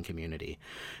collecting community.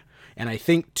 And I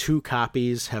think 2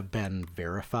 copies have been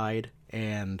verified,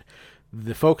 and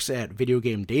the folks at Video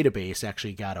Game Database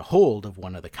actually got a hold of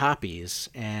one of the copies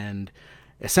and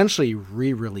essentially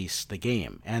re-released the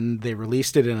game. And they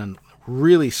released it in a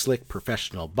really slick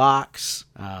professional box.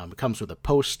 It comes with a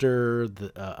poster,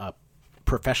 a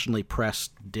professionally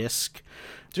pressed disc.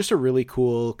 Just a really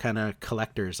cool kind of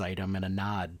collector's item and a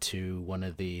nod to one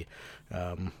of the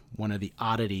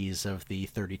oddities of the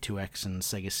 32X and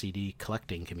Sega CD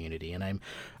collecting community. And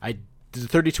the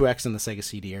 32X and the Sega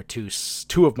CD are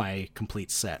two of my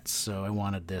complete sets, so I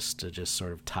wanted this to just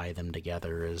sort of tie them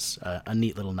together as a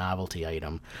neat little novelty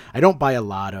item. I don't buy a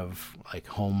lot of like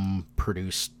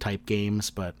home-produced type games,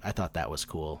 but I thought that was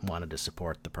cool. Wanted to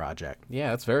support the project. Yeah,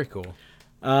 that's very cool.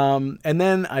 And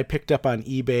then I picked up on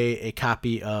eBay a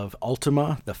copy of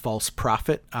Ultima, The False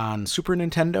Prophet on Super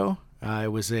Nintendo.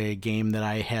 It was a game that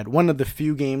I had, one of the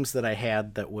few games that I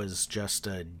had that was just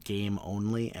a game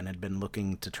only, and had been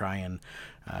looking to try and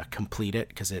complete it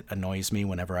because it annoys me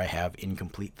whenever I have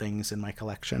incomplete things in my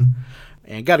collection.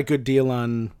 And got a good deal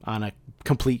on a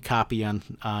complete copy on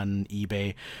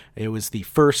eBay. It was the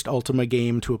first Ultima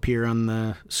game to appear on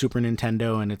the Super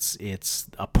Nintendo, and it's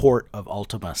a port of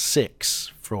Ultima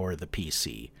 6 for the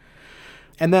PC.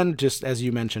 And then, just as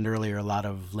you mentioned earlier, a lot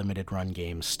of limited run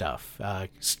game stuff.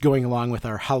 Going along with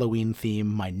our Halloween theme,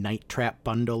 my Night Trap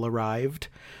bundle arrived.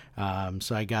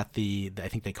 So I got I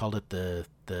think they called it the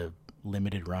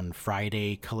Limited Run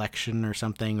Friday collection or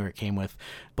something, where it came with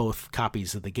both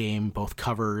copies of the game, both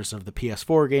covers of the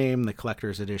PS4 game, the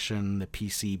collector's edition, the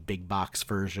PC big box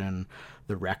version,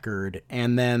 the record,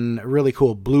 and then a really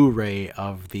cool Blu-ray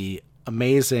of the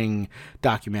amazing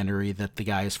documentary that the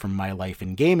guys from My Life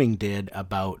in Gaming did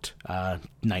about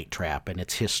Night Trap and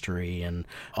its history and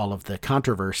all of the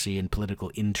controversy and political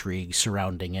intrigue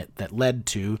surrounding it that led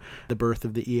to the birth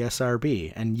of the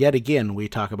ESRB. And yet again, we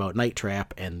talk about Night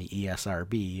Trap and the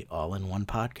ESRB all in one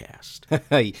podcast.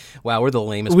 Wow, we're the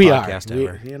lamest podcast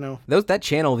ever. You know, that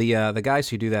channel, the guys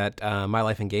who do that, My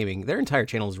Life in Gaming, their entire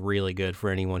channel is really good for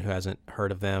anyone who hasn't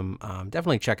heard of them.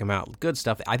 Definitely check them out. Good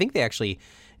stuff. I think they actually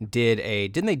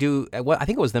didn't they do, I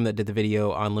think it was them that did the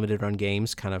video on limited run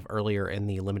games kind of earlier in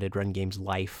the limited run games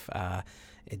life.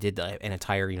 It did an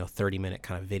entire 30-minute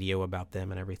kind of video about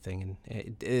them and everything, and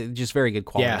it just very good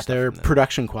quality. Yeah, their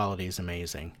production quality is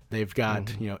amazing. They've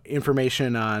got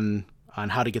information on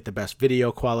how to get the best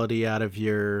video quality out of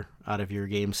your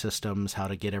game systems, how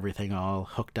to get everything all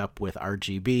hooked up with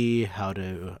RGB, how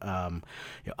to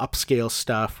upscale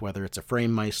stuff, whether it's a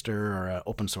FrameMeister or an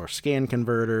open source scan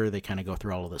converter. They kind of go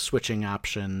through all of the switching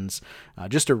options.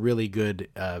 Just a really good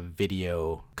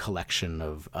video collection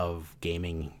of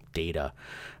gaming data.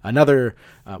 Another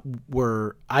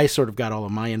where I sort of got all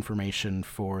of my information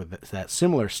for that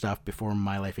similar stuff before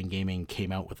My Life in Gaming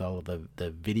came out with all of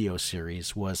the video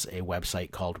series was a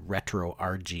website called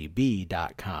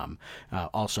RetroRGB.com.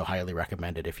 Also highly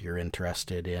recommended if you're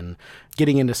interested in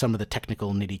getting into some of the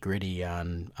technical nitty-gritty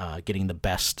on getting the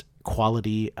best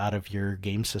quality out of your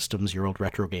game systems, your old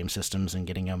retro game systems, and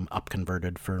getting them up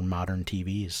converted for modern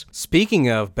TVs. Speaking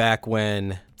of back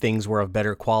when things were of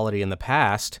better quality in the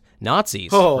past,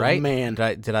 Nazis, right? Oh, man.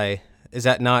 Did I is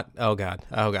that not? Oh, God,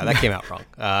 that came out wrong.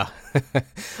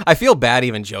 I feel bad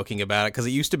even joking about it because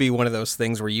it used to be one of those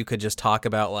things where you could just talk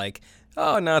about like,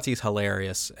 oh, Nazis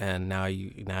hilarious, and now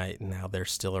they're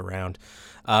still around.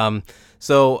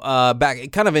 So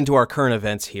back kind of into our current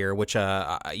events here, which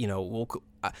I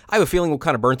have a feeling we'll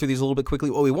kind of burn through these a little bit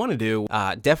quickly. What we want to do,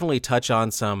 definitely touch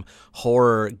on some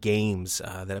horror games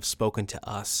that have spoken to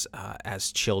us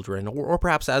as children, or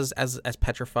perhaps as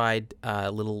petrified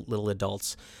little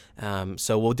adults.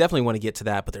 So we'll definitely want to get to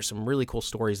that, but there's some really cool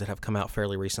stories that have come out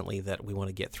fairly recently that we want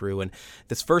to get through. And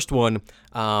this first one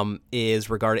is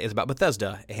about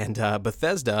Bethesda. And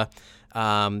Bethesda,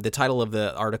 the title of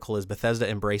the article is Bethesda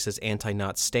Embraces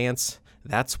Anti-Nazi Stance.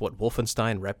 That's what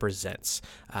Wolfenstein represents.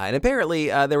 And apparently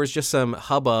there was just some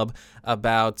hubbub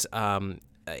about,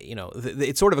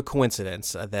 it's sort of a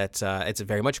coincidence that it's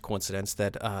very much a coincidence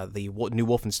that the new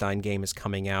Wolfenstein game is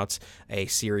coming out, a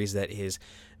series that is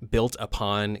built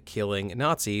upon killing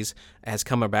Nazis has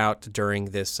come about during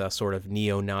this sort of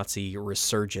neo-Nazi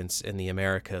resurgence in the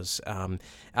Americas.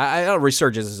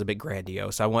 Resurgence is a bit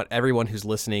grandiose. I want everyone who's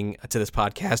listening to this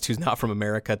podcast who's not from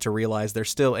America to realize there's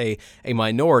still a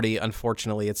minority.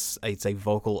 Unfortunately, it's a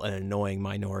vocal and annoying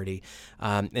minority.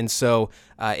 And so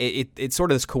it's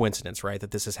sort of this coincidence, right, that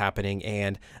this is happening.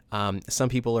 And some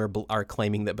people are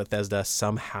claiming that Bethesda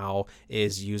somehow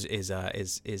is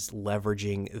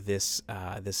leveraging this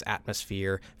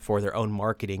atmosphere for their own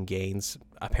marketing gains,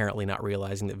 apparently not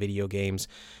realizing that video games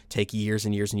take years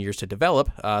and years and years to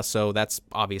develop. So that's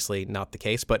obviously not the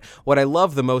case. But what I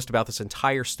love the most about this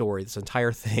entire story, this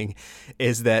entire thing,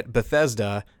 is that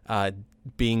Bethesda,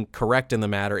 being correct in the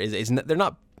matter, is they're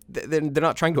not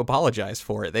trying to apologize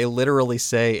for it. They literally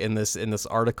say in this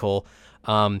article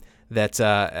that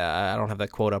I don't have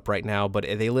that quote up right now, but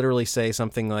they literally say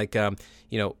something like,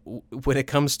 when it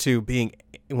comes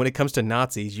to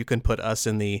Nazis, you can put us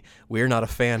in the "we're not a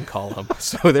fan" column.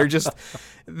 So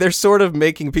they're sort of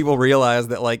making people realize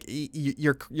that, like,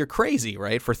 you're crazy,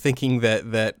 right, for thinking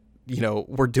that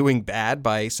we're doing bad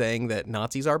by saying that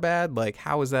Nazis are bad. Like,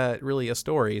 how is that really a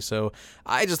story? So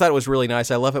I just thought it was really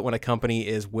nice. I love it when a company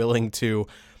is willing to,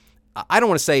 I don't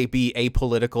want to say be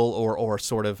apolitical or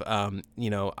sort of,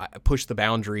 push the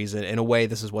boundaries. In a way,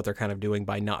 this is what they're kind of doing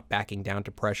by not backing down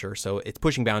to pressure. So it's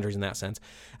pushing boundaries in that sense.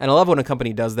 And I love when a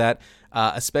company does that,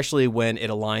 especially when it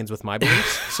aligns with my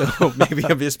beliefs. So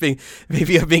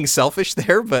maybe I'm being selfish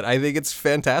there, but I think it's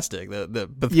fantastic.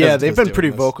 They've been pretty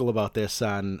vocal about this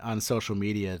on social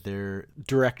media. Their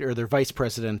their vice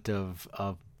president of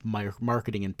my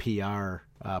marketing and PR,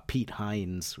 Pete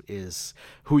Hines, is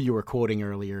who you were quoting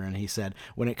earlier, and he said,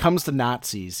 when it comes to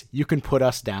Nazis, you can put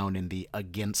us down in the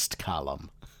against column.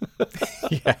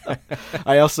 Yeah.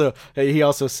 He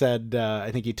also said, I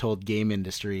think he told Game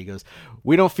Industry, he goes,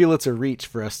 we don't feel it's a reach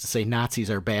for us to say Nazis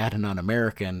are bad and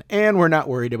un-American, and we're not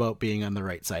worried about being on the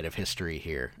right side of history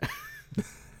here.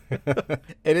 And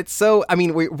it's so, I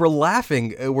mean, we're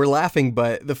laughing,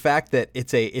 but the fact that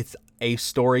it's a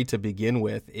story to begin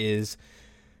with is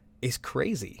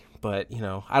crazy. But,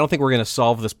 I don't think we're going to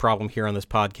solve this problem here on this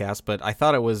podcast, but I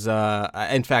thought it was,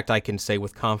 in fact, I can say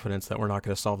with confidence that we're not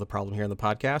going to solve the problem here on the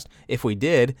podcast. If we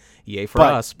did, yay for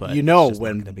us. But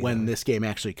when this game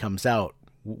actually comes out,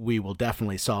 we will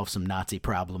definitely solve some Nazi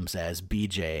problems as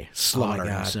BJ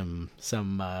slaughtering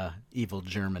some evil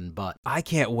German butt. I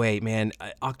can't wait, man.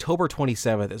 October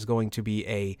 27th is going to be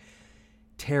a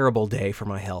terrible day for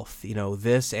my health.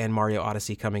 This and Mario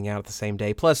Odyssey coming out at the same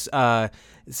day. Plus,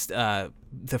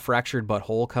 The Fractured But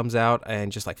Whole comes out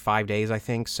in just like 5 days, I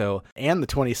think. So, and the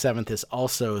 27th is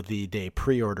also the day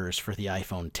pre-orders for the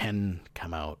iPhone 10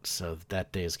 come out. So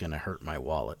that day is going to hurt my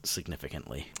wallet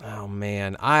significantly. Oh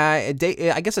man, I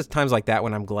guess it's times like that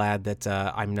when I'm glad that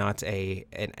I'm not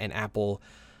an Apple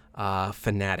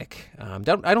fanatic. I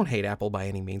don't hate Apple by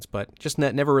any means, but just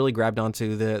never really grabbed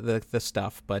onto the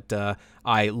stuff. But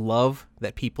I love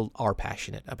that people are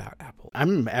passionate about Apple.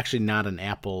 I'm actually not an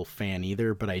Apple fan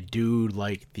either, but I do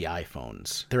like the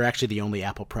iPhones. They're actually the only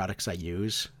Apple products I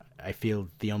use. I feel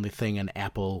the only thing an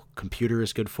Apple computer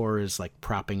is good for is like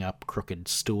propping up crooked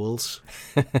stools.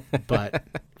 But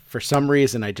for some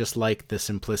reason, I just like the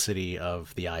simplicity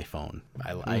of the iPhone.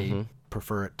 I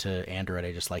prefer it to Android.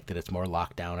 I just like that it's more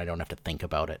locked down. I don't have to think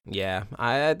about it. Yeah,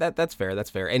 that's fair. That's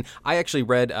fair. And I actually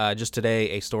read just today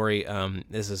a story.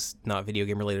 This is not video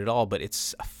game related at all, but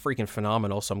it's freaking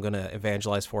phenomenal. So I'm going to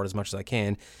evangelize for it as much as I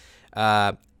can.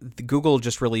 Google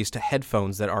just released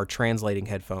headphones that are translating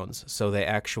headphones. So they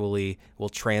actually will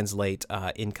translate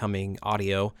incoming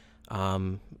audio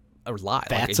live.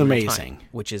 That's amazing. Time,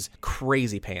 which is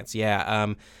crazy pants.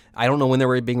 Yeah. I don't know when they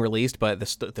were being released, but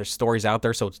there's stories out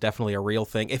there, so it's definitely a real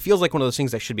thing. It feels like one of those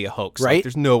things that should be a hoax. Right? Like,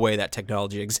 there's no way that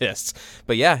technology exists.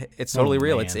 But yeah, it's totally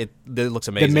real. Man. It looks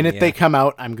amazing. The minute they come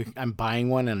out, I'm buying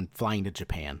one and flying to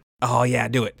Japan. Oh yeah,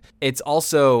 do it. It's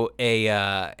also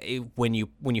when you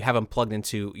have them plugged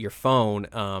into your phone,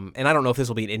 and I don't know if this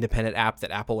will be an independent app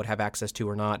that Apple would have access to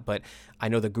or not, but I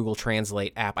know the Google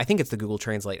Translate app, I think it's the Google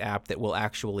Translate app that will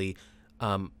actually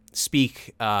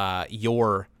speak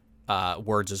your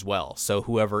words as well. So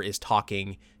whoever is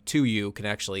talking to you can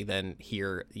actually then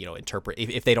hear, interpret.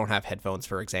 If they don't have headphones,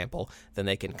 for example, then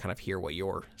they can kind of hear what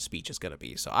your speech is going to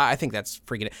be. So I think that's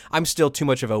freaking. I'm still too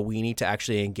much of a weenie to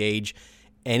actually engage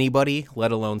anybody,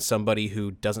 let alone somebody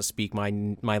who doesn't speak my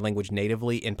language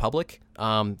natively in public.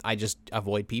 I just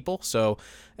avoid people. So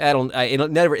it'll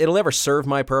never serve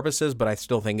my purposes, but I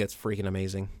still think it's freaking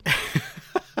amazing.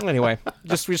 Anyway,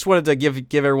 just wanted to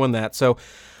give everyone that. So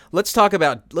let's talk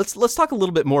a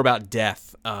little bit more about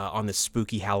death on this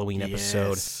spooky Halloween episode.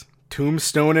 Yes.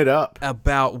 Tombstone it up.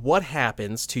 About what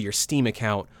happens to your Steam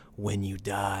account when you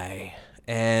die.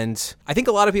 And I think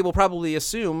a lot of people probably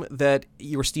assume that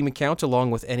your Steam account,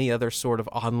 along with any other sort of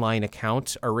online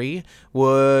account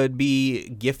would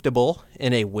be giftable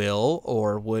in a will,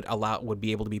 or would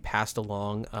be able to be passed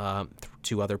along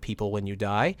to other people when you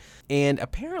die. And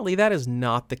apparently that is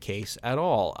not the case at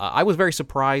all. I was very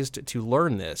surprised to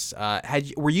learn this.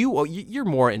 You're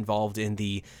more involved in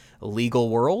the legal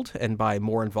world, and by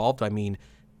more involved, I mean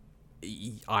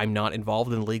I'm not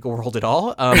involved in the legal world at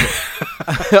all.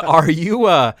 Are you?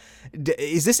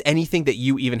 Is this anything that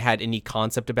you even had any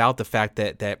concept about? The fact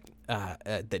that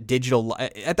digital,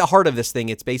 at the heart of this thing,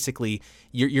 it's basically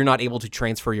you're not able to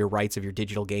transfer your rights of your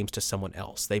digital games to someone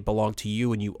else. They belong to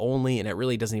you and you only, and it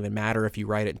really doesn't even matter if you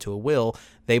write it into a will.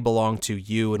 They belong to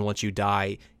you, and once you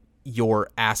die, your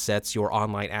assets, your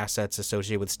online assets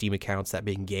associated with Steam accounts, that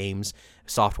being games,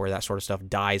 software, that sort of stuff,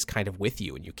 dies kind of with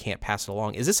you, and you can't pass it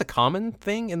along. Is this a common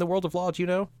thing in the world of law? Do you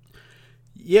know?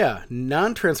 Yeah,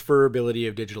 non-transferability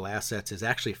of digital assets is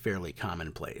actually fairly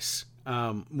commonplace.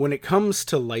 When it comes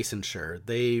to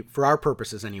licensure, for our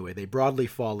purposes anyway, they broadly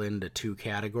fall into two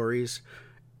categories.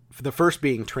 The first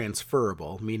being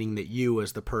transferable, meaning that you,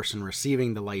 as the person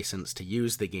receiving the license to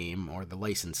use the game, or the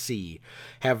licensee,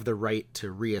 have the right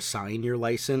to reassign your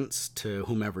license to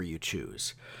whomever you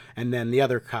choose. And then the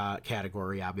other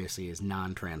category, obviously, is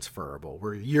non-transferable,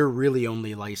 where you're really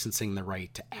only licensing the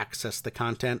right to access the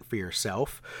content for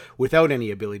yourself without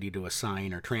any ability to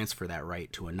assign or transfer that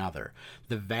right to another.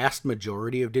 The vast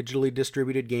majority of digitally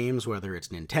distributed games, whether it's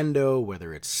Nintendo,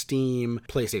 whether it's Steam,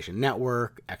 PlayStation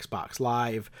Network, Xbox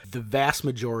Live, the vast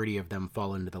majority of them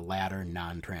fall into the latter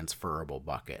non-transferable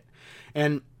bucket.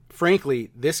 And frankly,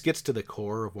 this gets to the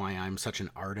core of why I'm such an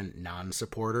ardent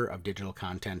non-supporter of digital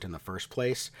content in the first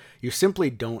place. You simply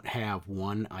don't have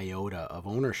one iota of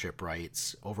ownership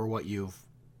rights over what you've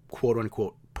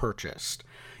quote-unquote purchased.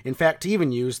 In fact, to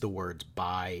even use the words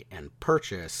buy and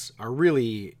purchase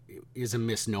is a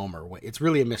misnomer. It's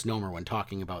really a misnomer when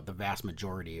talking about the vast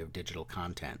majority of digital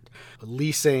content.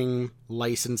 Leasing,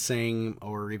 licensing,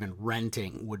 or even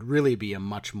renting would really be a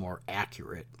much more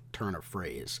accurate turn of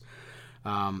phrase.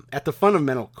 At the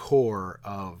fundamental core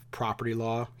of property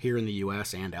law here in the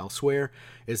U.S. and elsewhere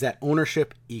is that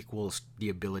ownership equals the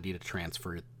ability to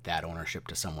transfer that ownership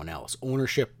to someone else.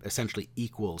 Ownership essentially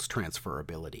equals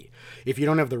transferability. If you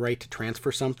don't have the right to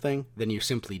transfer something, then you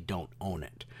simply don't own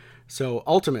it. So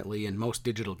ultimately, in most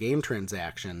digital game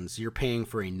transactions, you're paying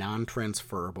for a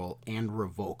non-transferable and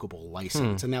revocable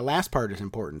license. And that last part is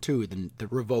important too, the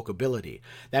revocability.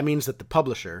 That means that the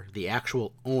publisher, the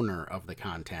actual owner of the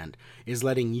content, is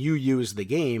letting you use the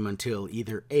game until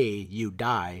either A, you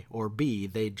die, or B,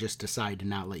 they just decide to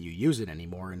not let you use it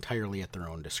anymore entirely at their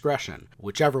own discretion.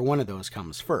 Whichever one of those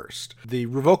comes first. The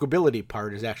revocability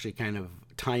part is actually kind of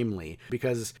timely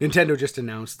because Nintendo just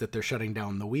announced that they're shutting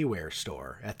down the WiiWare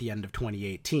store at the end of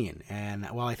 2018. And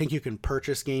while I think you can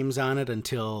purchase games on it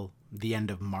until the end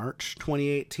of March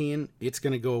 2018, it's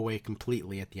going to go away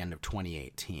completely at the end of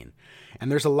 2018.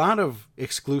 And there's a lot of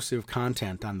exclusive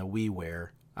content on the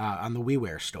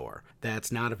WiiWare store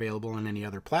that's not available on any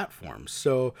other platforms.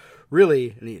 So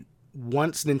really,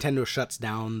 once Nintendo shuts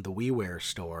down the WiiWare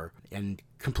store and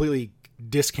completely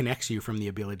disconnects you from the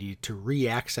ability to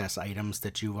re-access items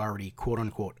that you've already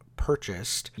quote-unquote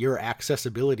purchased, your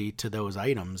accessibility to those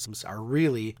items are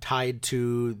really tied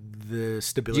to the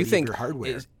stability of your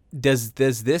hardware. Does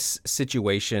this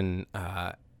situation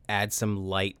add some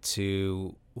light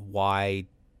to why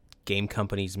game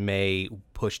companies may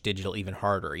push digital even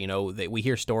harder? You know, we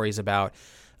hear stories about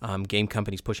game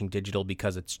companies pushing digital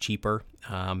because it's cheaper,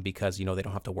 because, you know, they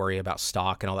don't have to worry about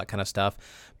stock and all that kind of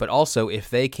stuff. But also,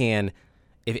 if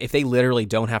they literally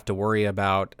don't have to worry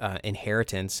about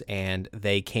inheritance and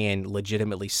they can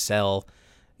legitimately sell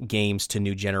games to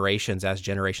new generations as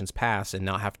generations pass and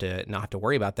not have to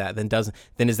worry about that,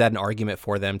 then is that an argument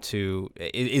for them to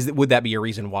would that be a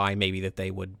reason why maybe that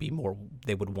they would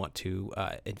want to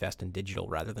invest in digital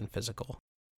rather than physical?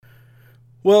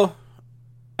 Well,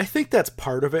 I think that's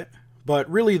part of it, but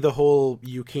really the whole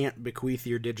you can't bequeath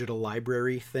your digital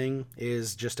library thing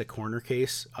is just a corner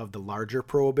case of the larger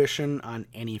prohibition on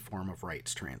any form of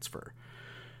rights transfer.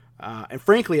 And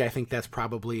frankly, I think that's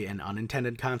probably an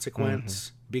unintended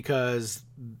consequence because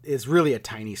it's really a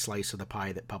tiny slice of the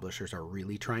pie that publishers are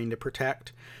really trying to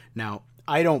protect. Now,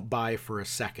 I don't buy for a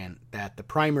second that the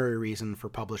primary reason for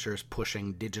publishers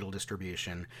pushing digital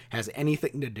distribution has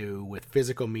anything to do with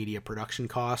physical media production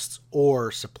costs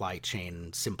or supply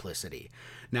chain simplicity.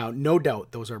 Now, no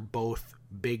doubt those are both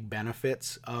big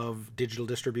benefits of digital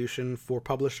distribution for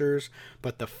publishers,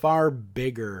 but the far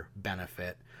bigger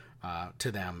benefit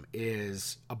to them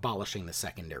is abolishing the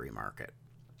secondary market.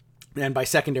 And by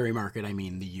secondary market, I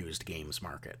mean the used games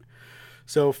market.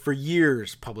 So for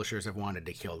years, publishers have wanted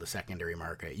to kill the secondary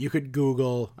market. You could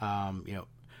Google,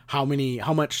 how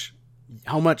much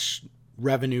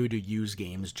revenue do used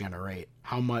games generate?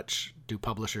 How much do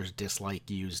publishers dislike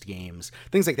used games?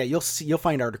 Things like that. You'll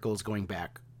find articles going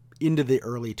back into the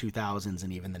early 2000s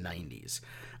and even the 90s.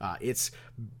 It's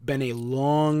been a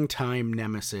long time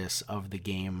nemesis of the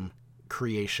game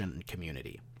creation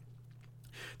community.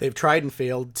 They've tried and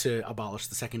failed to abolish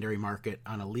the secondary market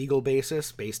on a legal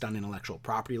basis based on intellectual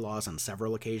property laws on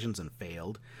several occasions and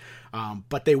failed.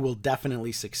 But they will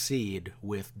definitely succeed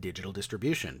with digital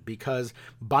distribution because,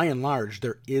 by and large,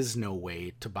 there is no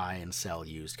way to buy and sell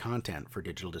used content for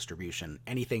digital distribution,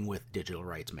 anything with digital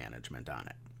rights management on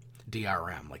it.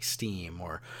 DRM, like Steam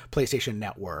or PlayStation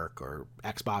Network or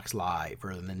Xbox Live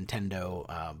or the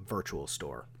Nintendo Virtual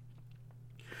Store.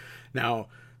 Now,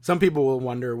 some people will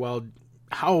wonder, well,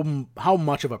 how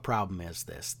much of a problem is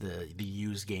this, the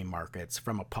used game markets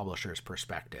from a publisher's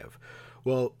perspective?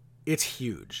 Well, it's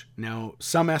huge. Now,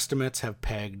 some estimates have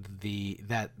pegged the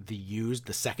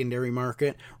secondary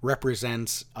market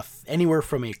represents anywhere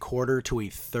from a quarter to a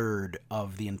third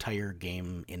of the entire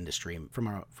game industry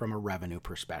from a revenue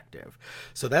perspective.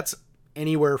 So that's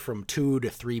anywhere from $2 to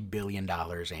 $3 billion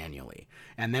annually,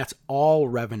 and that's all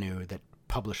revenue that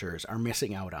publishers are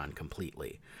missing out on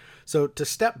completely. So to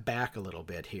step back a little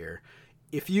bit here,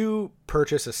 if you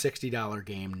purchase a $60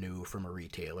 game new from a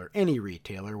retailer, any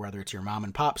retailer, whether it's your mom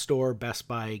and pop store, Best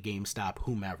Buy, GameStop,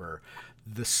 whomever,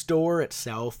 the store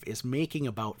itself is making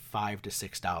about $5 to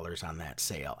 $6 on that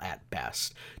sale at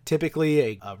best.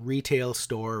 Typically, a retail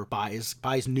store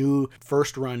buys new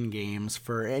first-run games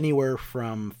for anywhere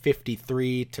from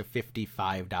 $53 to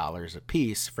 $55 a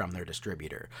piece from their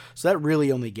distributor. So that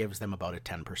really only gives them about a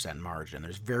 10% margin.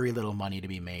 There's very little money to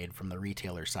be made from the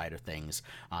retailer side of things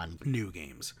on new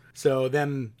games. So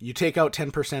then you take out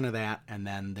 10% of that, and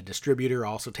then the distributor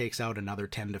also takes out another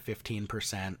 10 to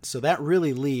 15%. So that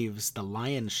really leaves the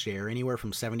lion's share, anywhere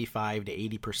from 75 to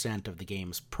 80% of the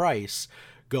game's price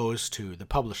goes to the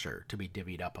publisher to be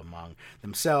divvied up among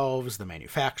themselves, the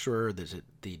manufacturer,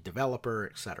 the developer,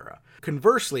 etc.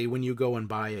 Conversely, when you go and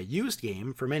buy a used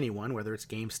game from anyone, whether it's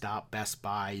GameStop, Best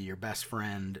Buy, your best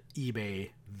friend, eBay,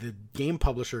 the game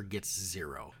publisher gets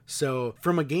zero. So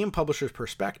from a game publisher's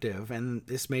perspective, and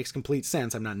this makes complete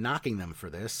sense, I'm not knocking them for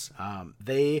this,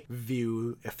 they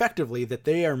view effectively that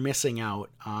they are missing out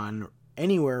on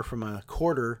anywhere from a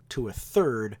quarter to a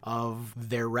third of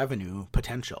their revenue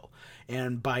potential.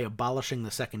 And by abolishing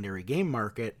the secondary game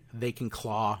market, they can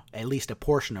claw at least a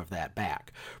portion of that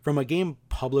back. From a game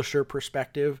publisher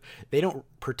perspective, they don't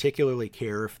particularly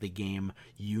care if the game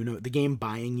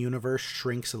buying universe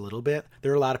shrinks a little bit.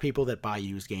 There are a lot of people that buy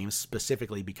used games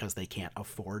specifically because they can't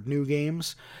afford new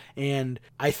games. And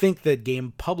I think that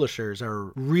game publishers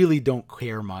really don't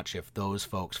care much if those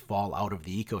folks fall out of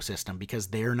the ecosystem because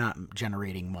they're not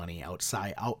generating money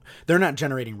they're not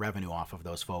generating revenue off of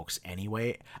those folks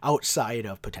anyway, outside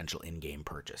of potential in-game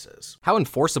purchases. How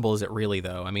enforceable is it really,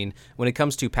 though? I mean, when it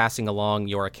comes to passing along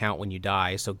your account when you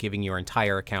die, so giving your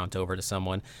entire account over to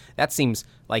someone, that seems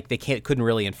like they couldn't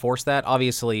really enforce that.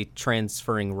 Obviously,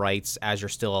 transferring rights as you're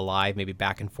still alive, maybe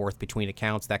back and forth between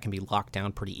accounts, that can be locked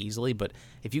down pretty easily. But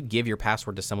if you give your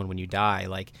password to someone when you die,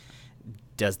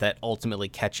 does that ultimately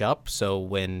catch up? So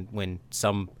when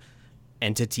some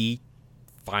entity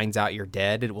finds out you're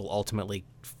dead, it will ultimately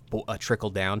trickle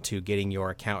down to getting your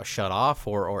account shut off,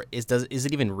 or is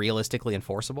it even realistically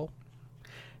enforceable?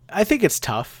 I think it's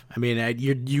tough. I mean,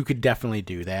 you could definitely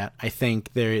do that. I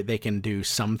think they can do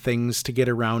some things to get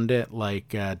around it, like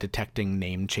detecting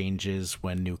name changes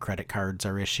when new credit cards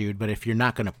are issued. But if you're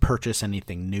not going to purchase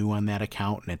anything new on that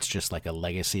account and it's just like a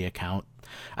legacy account,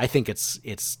 I think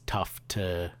it's tough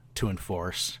to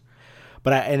enforce.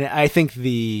 But I think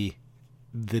the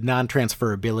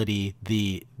non-transferability,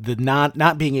 the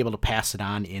not being able to pass it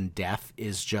on in death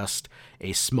is just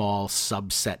a small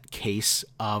subset case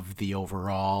of the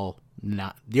overall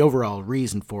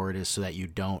reason for it is so that you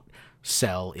don't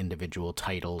sell individual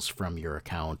titles from your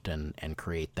account and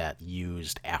create that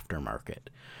used aftermarket.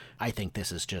 I think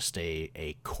this is just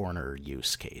a corner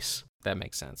use case. That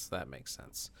makes sense.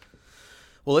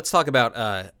 Well, let's talk about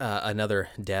another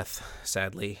death,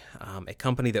 sadly. A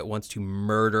company that wants to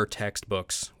murder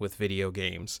textbooks with video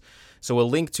games. So we'll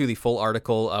link to the full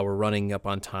article. We're running up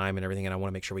on time and everything, and I want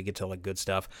to make sure we get to all the good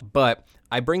stuff. But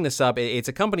I bring this up. It's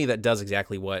a company that does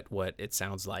exactly what it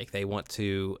sounds like. They want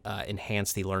to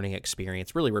enhance the learning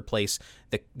experience, really replace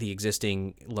the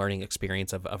existing learning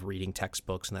experience of reading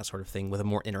textbooks and that sort of thing with a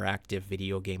more interactive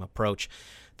video game approach.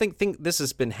 Think this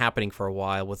has been happening for a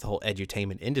while with the whole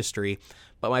edutainment industry.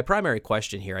 But my primary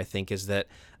question here, I think, is that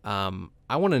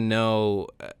I want to know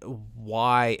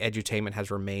why edutainment has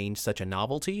remained such a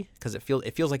novelty, because it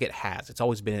feels like it has. It's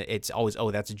always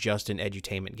that's just an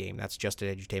edutainment game. That's just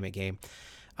an edutainment game.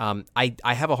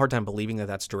 I have a hard time believing that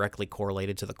that's directly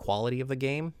correlated to the quality of the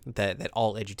game, that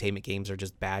all edutainment games are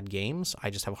just bad games. I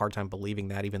just have a hard time believing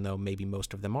that, even though maybe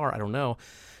most of them are. I don't know.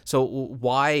 So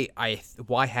why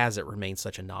has it remained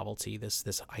such a novelty,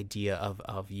 this idea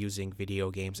of using video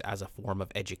games as a form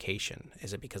of education?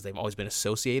 Is it because they've always been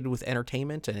associated with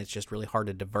entertainment and it's just really hard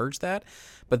to diverge that?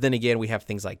 But then again, we have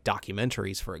things like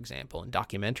documentaries, for example, and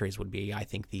documentaries would be, I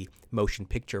think, the motion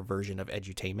picture version of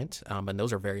edutainment, and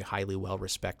those are very highly well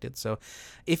respected. So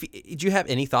do you have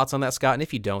any thoughts on that, Scott? And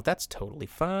if you don't, that's totally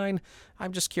fine.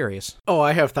 I'm just curious. Oh,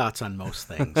 I have thoughts on most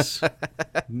things.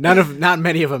 Not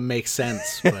many of them make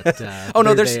sense. But, oh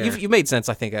no, you made sense.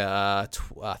 I think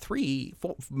 3,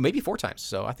 4, maybe 4 times.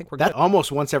 So I think we're good.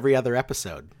 Almost once every other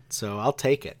episode. So I'll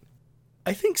take it.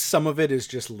 I think some of it is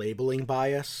just labeling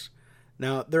bias.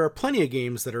 Now, there are plenty of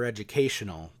games that are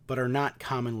educational, but are not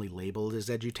commonly labeled as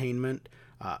edutainment.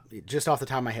 Just off the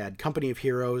top of my head, Company of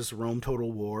Heroes, Rome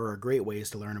Total War are great ways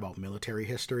to learn about military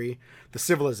history. The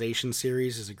Civilization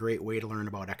series is a great way to learn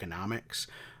about economics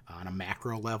on a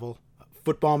macro level.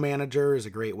 Football Manager is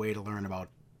a great way to learn about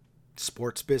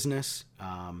sports business.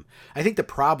 I think the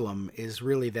problem is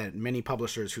really that many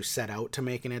publishers who set out to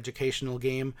make an educational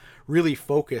game really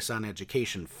focus on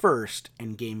education first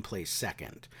and gameplay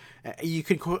second. You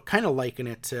could kind of liken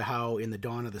it to how in the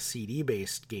dawn of the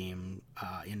CD-based game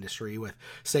industry with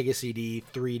Sega CD,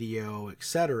 3DO,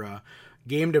 etc.,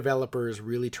 game developers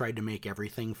really tried to make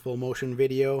everything full motion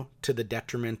video to the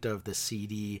detriment of the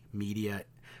CD media,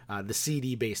 the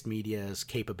CD-based media's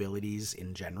capabilities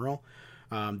in general.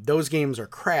 Those games are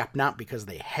crap not because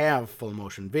they have full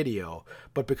motion video,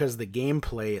 but because the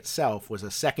gameplay itself was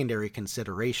a secondary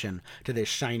consideration to this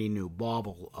shiny new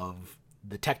bauble of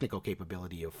the technical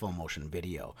capability of full motion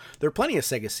video. There are plenty of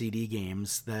Sega CD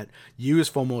games that use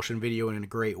full motion video in a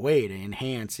great way to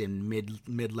enhance in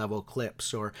mid-level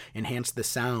clips or enhance the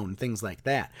sound, things like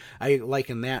that. I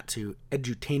liken that to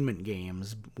edutainment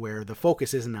games where the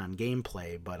focus isn't on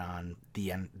gameplay but on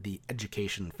the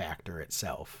education factor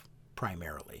itself.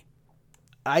 Primarily.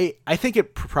 I think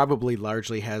it probably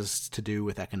largely has to do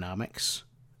with economics.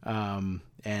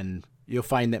 And you'll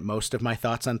find that most of my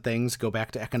thoughts on things go back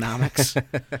to economics.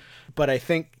 But I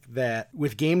think that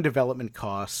with game development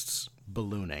costs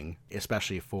ballooning,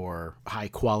 especially for high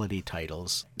quality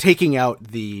titles, taking out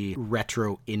the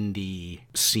retro indie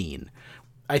scene,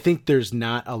 I think there's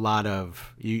not a lot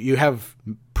of... You have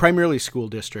primarily school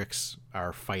districts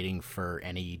are fighting for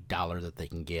any dollar that they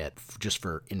can get just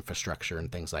for infrastructure and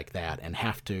things like that, and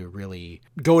have to really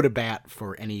go to bat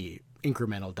for any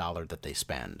incremental dollar that they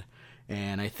spend.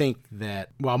 And I think that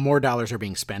while more dollars are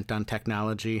being spent on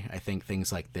technology, I think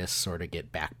things like this sort of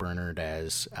get backburnered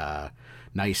as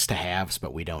nice to haves,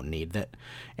 but we don't need that.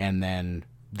 And then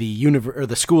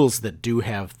the schools that do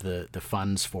have the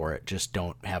funds for it just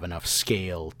don't have enough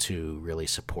scale to really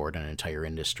support an entire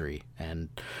industry and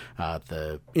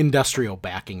the industrial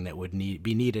backing that would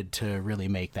be needed to really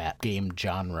make that game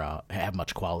genre have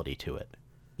much quality to it.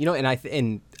 You know,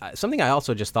 and something I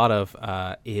also just thought of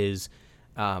is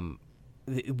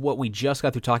what we just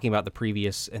got through talking about the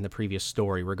previous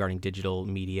story regarding digital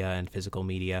media and physical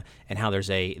media, and how there's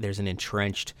an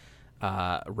entrenched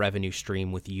revenue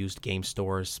stream with used game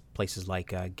stores, places like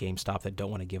GameStop that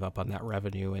don't want to give up on that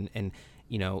revenue. And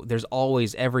you know, there's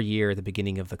always, every year at the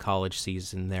beginning of the college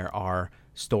season, there are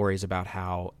stories about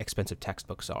how expensive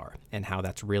textbooks are and how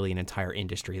that's really an entire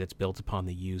industry that's built upon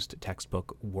the used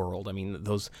textbook world. I mean,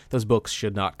 those books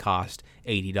should not cost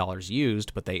 $80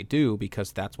 used, but they do,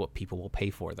 because that's what people will pay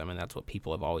for them, and that's what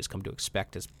people have always come to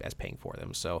expect as paying for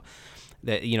them. So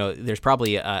that, you know, there's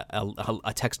probably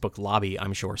a textbook lobby,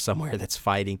 I'm sure, somewhere that's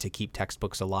fighting to keep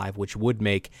textbooks alive, which would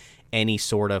make any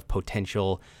sort of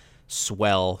potential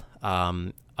swell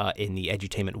in the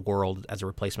edutainment world as a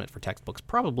replacement for textbooks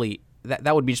probably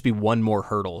that would just be one more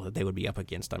hurdle that they would be up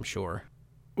against, I'm sure.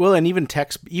 Well, and even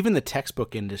the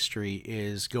textbook industry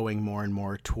is going more and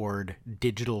more toward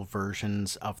digital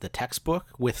versions of the textbook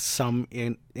with some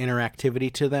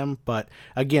interactivity to them. But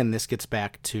again, this gets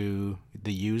back to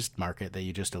the used market that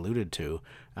you just alluded to,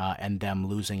 and them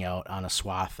losing out on a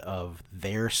swath of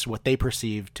what they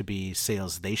perceive to be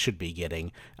sales they should be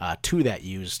getting to that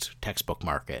used textbook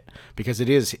market, because it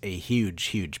is a huge,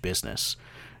 huge business.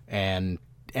 And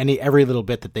every little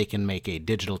bit that they can make a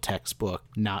digital textbook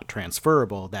not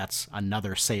transferable, that's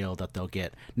another sale that they'll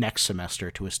get next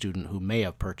semester to a student who may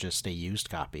have purchased a used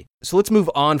copy. So let's move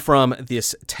on from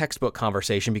this textbook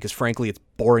conversation, because frankly it's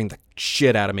boring the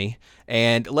shit out of me.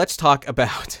 And let's talk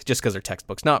about, just because they're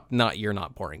textbooks, not you're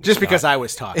not boring. Just because I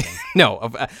was talking.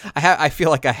 No, I feel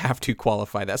like I have to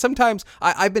qualify that. Sometimes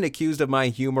I've been accused of my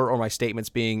humor or my statements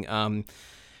being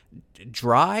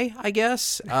dry, I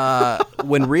guess,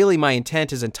 when really my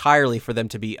intent is entirely for them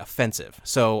to be offensive.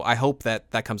 So I hope that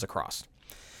comes across.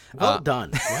 Well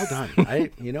done. I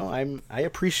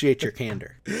appreciate your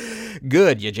candor.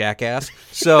 Good, you jackass.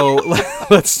 So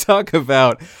let's talk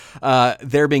about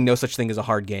there being no such thing as a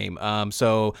hard game.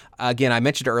 So again, I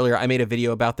mentioned earlier, I made a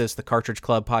video about this. The Cartridge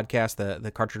Club podcast,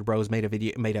 the Cartridge Bros made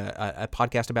a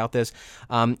podcast about this.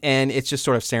 And it's just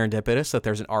sort of serendipitous that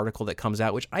there's an article that comes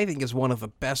out, which I think is one of the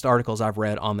best articles I've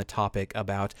read on the topic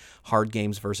about hard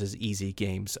games versus easy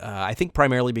games. I think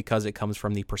primarily because it comes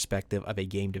from the perspective of a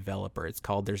game developer. It's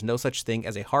called "There's No Such Thing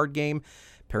as a Hard Game,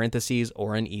 parentheses,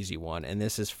 or an Easy One," and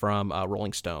this is from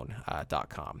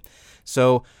RollingStone.com.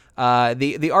 So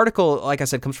the article, like I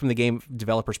said, comes from the game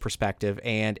developer's perspective,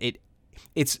 and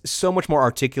it's so much more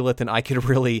articulate than I could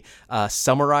really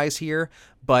summarize here,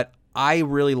 but I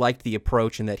really liked the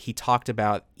approach in that he talked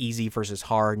about easy versus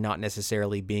hard not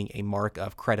necessarily being a mark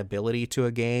of credibility to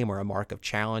a game or a mark of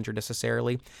challenge or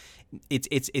necessarily. It's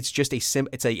just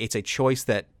it's a choice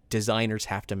that designers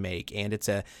have to make, and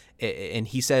and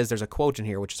he says, there's a quote in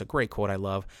here which is a great quote I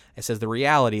love. It says, "The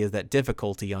reality is that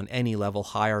difficulty on any level,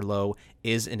 high or low,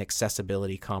 is an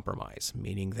accessibility compromise,"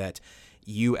 meaning that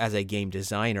you as a game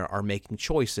designer are making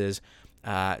choices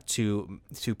to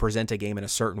present a game in a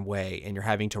certain way, and you're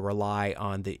having to rely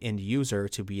on the end user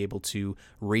to be able to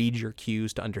read your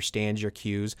cues, to understand your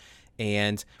cues,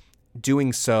 and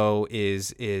doing so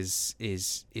is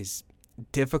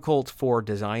difficult for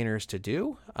designers to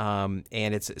do, and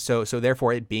it's so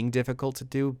therefore it being difficult to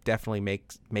do definitely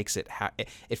makes it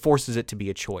it forces it to be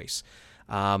a choice.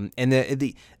 And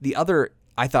the other,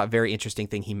 I thought, very interesting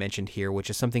thing he mentioned here, which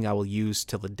is something I will use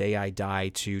till the day I die,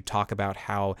 to talk about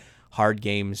how hard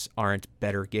games aren't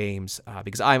better games,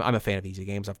 because I'm a fan of easy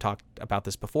games. I've talked about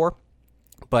this before.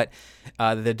 But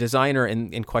the designer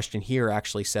in question here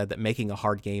actually said that making a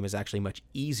hard game is actually much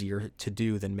easier to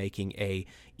do than making a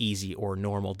easy or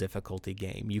normal difficulty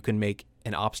game. You can make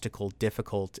an obstacle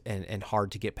difficult and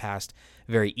hard to get past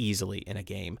very easily in a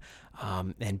game.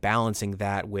 And balancing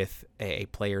that with a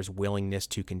player's willingness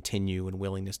to continue and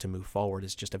willingness to move forward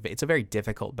is it's a very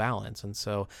difficult balance. And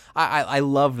so I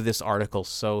love this article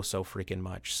so freaking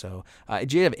much. So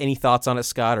do you have any thoughts on it,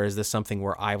 Scott, or is this something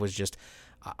where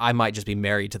I might just be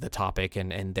married to the topic,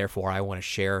 and therefore I want to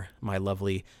share my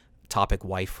lovely topic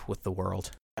wife with the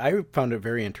world? I found it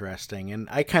very interesting, and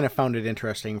I kind of found it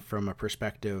interesting from a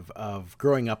perspective of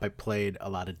growing up. I played a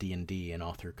lot of D&D, and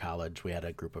all through college we had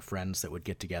a group of friends that would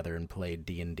get together and play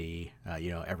D&D,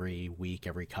 every week,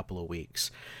 every couple of weeks.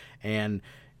 And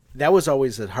that was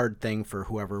always a hard thing for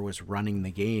whoever was running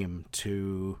the game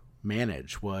to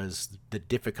manage, was the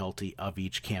difficulty of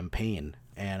each campaign.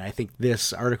 And I think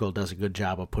this article does a good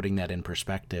job of putting that in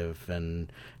perspective,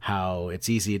 and how it's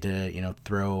easy to,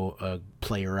 throw a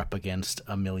player up against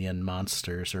a million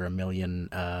monsters or a million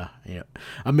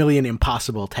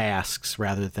impossible tasks,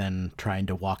 rather than trying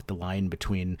to walk the line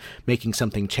between making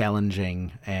something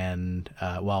challenging and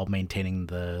while maintaining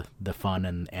the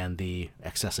fun and the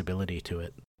accessibility to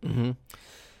it. Mm-hmm.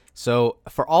 So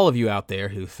for all of you out there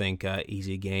who think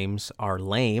easy games are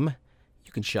lame,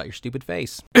 you can shut your stupid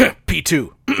face.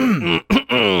 P2.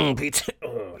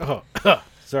 P2.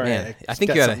 Sorry, Man, I think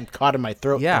got you got something caught in my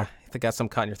throat. Yeah, I think got some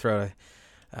caught in your throat.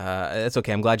 That's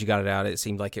okay. I'm glad you got it out. It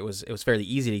seemed like it was fairly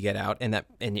easy to get out,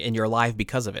 and you're alive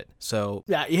because of it. So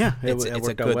yeah, it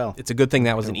worked out well. It's a good thing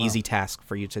that was an easy task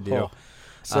for you to do. Oh.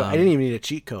 So I didn't even need a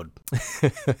cheat code.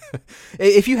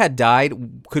 If you had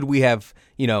died, could we have,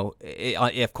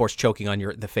 of course, choking on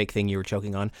the fake thing you were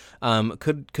choking on?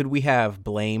 Could we have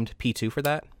blamed P2 for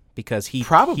that? Because he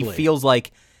feels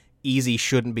like easy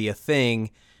shouldn't be a thing,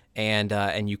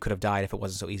 and you could have died if it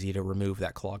wasn't so easy to remove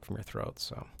that clog from your throat.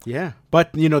 So yeah,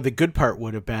 but the good part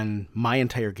would have been my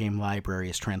entire game library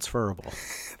is transferable.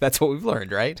 That's what we've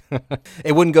learned, right?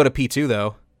 It wouldn't go to P2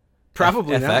 though.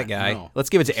 Probably F not. that guy. No. Let's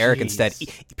give it to Eric Jeez. instead.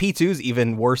 P2's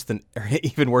even worse than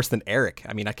Eric.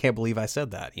 I mean, I can't believe I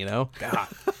said that, you know? God.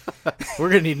 We're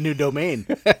going to need a new domain.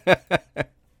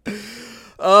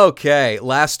 Okay,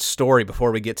 last story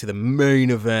before we get to the main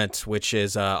event, which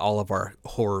is all of our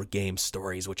horror game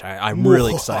stories, which I'm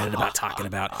really excited about talking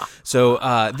about.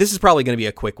 So this is probably going to be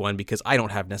a quick one because I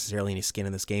don't have necessarily any skin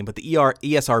in this game, but the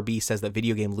ESRB says that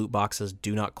video game loot boxes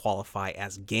do not qualify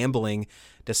as gambling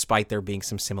despite there being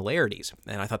some similarities.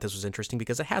 And I thought this was interesting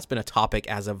because it has been a topic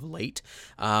as of late.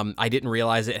 I didn't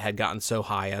realize it had gotten so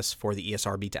high as for the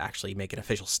ESRB to actually make an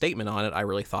official statement on it. I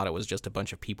really thought it was just a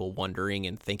bunch of people wondering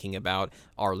and thinking about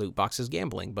are loot boxes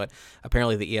gambling. But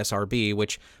apparently the ESRB,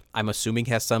 which I'm assuming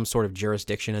has some sort of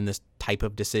jurisdiction in this type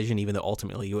of decision, even though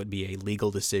ultimately it would be a legal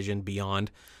decision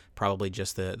beyond probably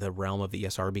just the realm of the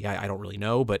ESRB. I don't really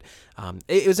know, but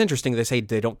it was interesting. They say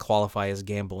they don't qualify as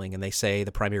gambling, and they say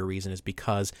the primary reason is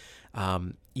because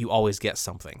you always get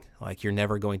something. Like, you're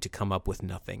never going to come up with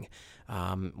nothing,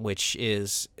 which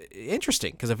is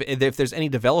interesting because if there's any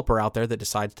developer out there that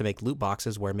decides to make loot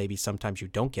boxes where maybe sometimes you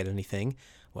don't get anything,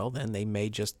 well, then it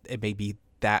may be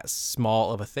that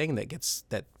small of a thing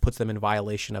that puts them in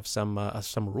violation of some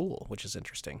rule, which is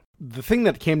interesting. The thing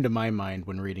that came to my mind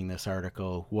when reading this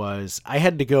article was I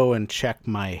had to go and check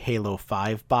my Halo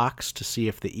 5 box to see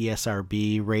if the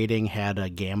ESRB rating had a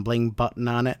gambling button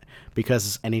on it,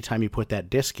 because anytime you put that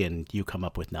disc in, you come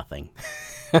up with nothing.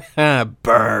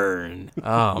 Burn.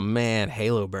 Oh man,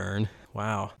 Halo burn.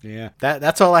 Wow. Yeah,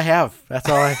 that's all I have. That's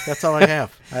all I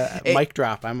have. Mic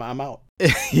drop. I'm out.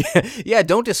 Yeah,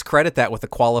 don't discredit that with the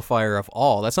qualifier of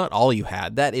all. That's not all you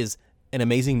had. That is an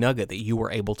amazing nugget that you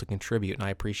were able to contribute, and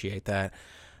I appreciate that.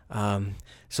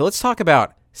 So let's talk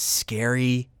about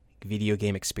scary video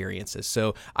game experiences.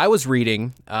 So I was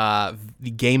reading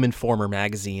the Game Informer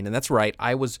magazine, and that's right,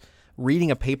 I was reading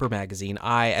a paper magazine.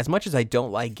 As much as I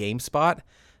don't like GameSpot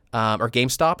or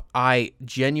GameStop, I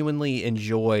genuinely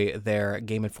enjoy their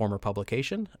Game Informer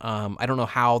publication. I don't know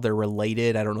how they're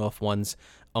related. I don't know if one's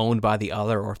owned by the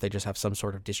other or if they just have some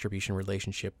sort of distribution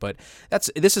relationship, but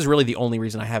this is really the only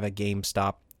reason I have a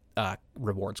GameStop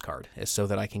rewards card, is so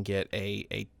that I can get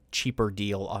a cheaper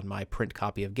deal on my print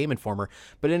copy of Game Informer.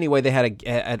 But anyway, they had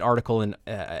an article in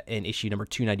issue number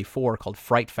 294 called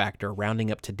Fright Factor,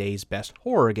 rounding up today's best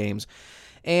horror games.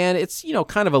 And it's,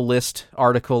 kind of a list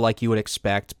article like you would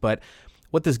expect, but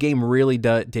what this game really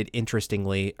did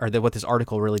interestingly, or what this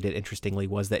article really did interestingly,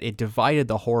 was that it divided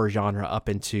the horror genre up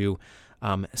into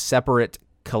separate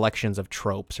collections of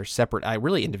tropes, or separate,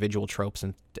 really individual tropes,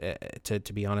 and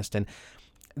to be honest, and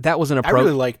that was an approach. I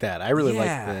really like that. I really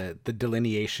like the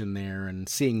delineation there and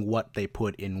seeing what they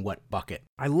put in what bucket.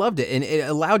 I loved it, and it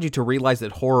allowed you to realize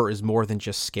that horror is more than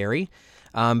just scary,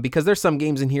 because there's some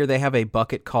games in here, they have a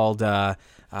bucket called,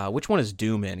 which one is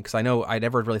Doom in? Because I know I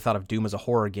never really thought of Doom as a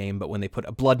horror game, but when they put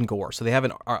Blood and Gore, so they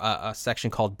have a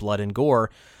section called Blood and Gore,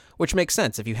 which makes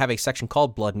sense. If you have a section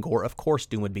called Blood and Gore, of course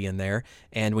Doom would be in there.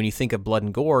 And when you think of Blood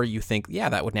and Gore, you think, yeah,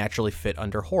 that would naturally fit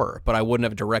under horror. But I wouldn't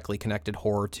have directly connected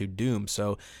horror to Doom.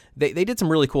 So they did some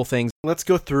really cool things. Let's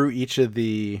go through each of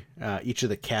the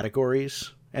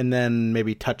categories, and then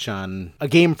maybe touch on a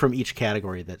game from each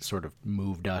category that sort of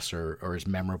moved us or is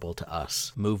memorable to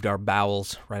us. Moved our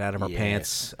bowels right out of our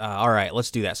pants. All right,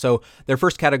 let's do that. So their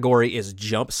first category is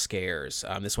jump scares.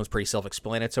 This one's pretty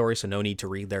self-explanatory, so no need to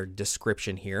read their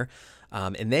description here.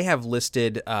 And they have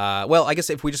listed, I guess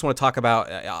if we just want to talk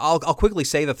about, I'll quickly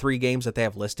say the 3 games that they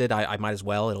have listed. I might as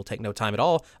well. It'll take no time at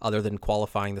all, other than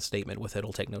qualifying the statement with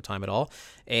it'll take no time at all.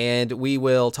 And we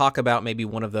will talk about maybe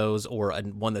one of those, or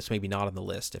one that's maybe not on the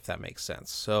list, if that makes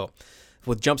sense. So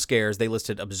with jump scares, they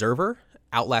listed Observer,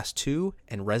 Outlast 2,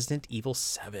 and Resident Evil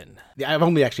 7. Yeah, I've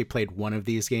only actually played one of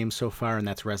these games so far, and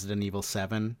that's Resident Evil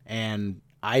 7. And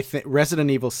I think Resident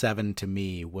Evil 7 to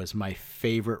me was my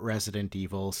favorite Resident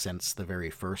Evil since the very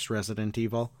first Resident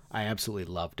Evil. I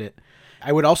absolutely loved it.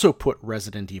 I would also put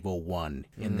Resident Evil 1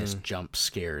 in this jump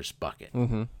scares bucket.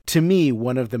 Mm-hmm. To me,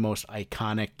 one of the most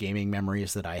iconic gaming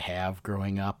memories that I have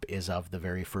growing up is of the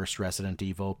very first Resident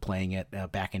Evil, playing it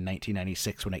back in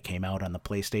 1996 when it came out on the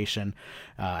PlayStation.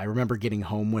 I remember getting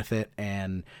home with it,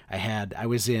 and I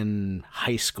was in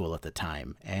high school at the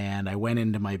time, and I went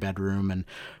into my bedroom and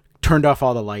turned off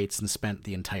all the lights and spent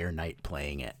the entire night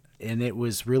playing it. And it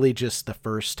was really just the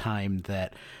first time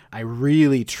that I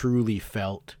really truly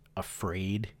felt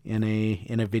afraid in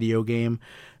a video game.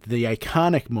 The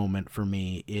iconic moment for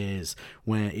me is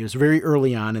when it was very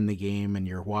early on in the game and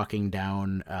you're walking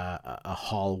down a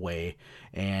hallway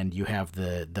and you have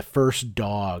the first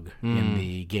dog in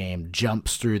the game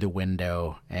jumps through the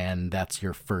window, and that's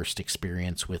your first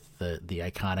experience with the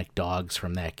iconic dogs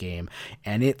from that game,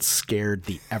 and it scared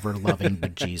the ever-loving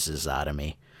bejesus out of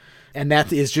me. And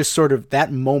that is just sort of,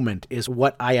 that moment is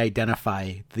what I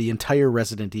identify the entire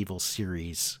Resident Evil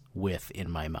series with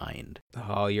in my mind.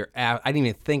 Oh, I didn't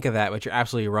even think of that, but you're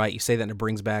absolutely right. You say that and it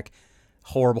brings back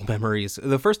horrible memories.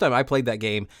 The first time I played that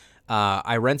game,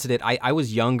 I rented it. I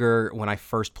was younger when I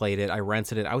first played it. I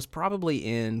rented it. I was probably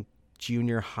in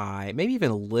junior high, maybe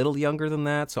even a little younger than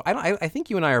that. So I think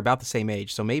you and I are about the same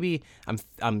age. So maybe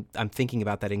I'm thinking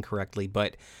about that incorrectly.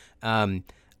 But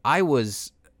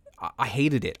I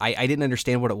hated it. I didn't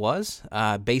understand what it was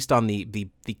based on the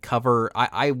cover.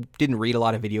 I didn't read a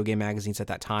lot of video game magazines at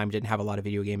that time, didn't have a lot of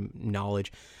video game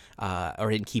knowledge,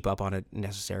 or didn't keep up on it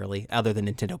necessarily, other than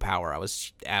Nintendo Power. I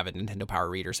was avid Nintendo Power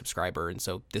reader subscriber, and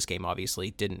so this game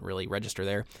obviously didn't really register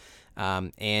there.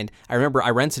 And I remember I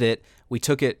rented it. Me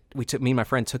and my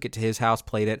friend took it to his house,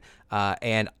 played it,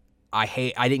 and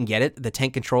I didn't get it. The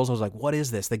tank controls, I was like, what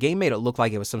is this? The game made it look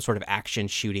like it was some sort of action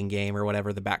shooting game or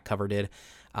whatever the back cover did.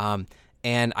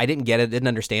 And I didn't get it, didn't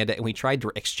understand it, and we tried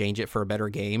to exchange it for a better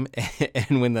game.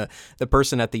 And when the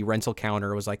person at the rental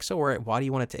counter was like, so why do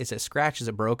you want it is it scratched? Is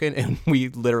it broken? And we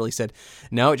literally said,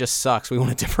 no, it just sucks. We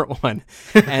want a different one.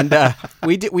 And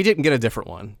we didn't get a different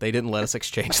one. They didn't let us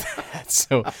exchange that.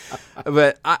 So,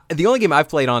 but the only game I've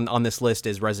played on this list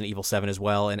is Resident Evil 7 as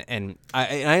well. And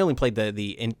I only played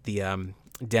the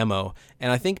demo,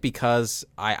 and I think because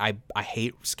I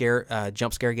hate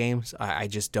jump scare games, I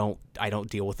don't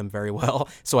deal with them very well,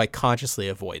 so I consciously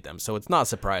avoid them. So it's not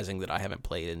surprising that I haven't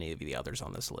played any of the others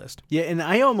on this list. Yeah, and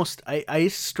I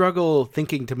struggle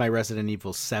thinking to my Resident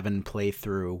Evil 7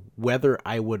 playthrough whether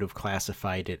I would have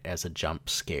classified it as a jump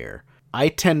scare. I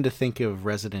tend to think of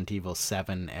Resident Evil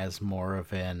 7 as more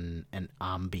of an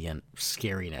ambient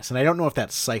scariness, and I don't know if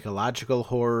that's psychological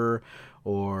horror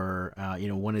or I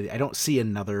don't see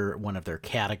another one of their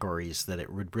categories that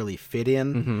it would really fit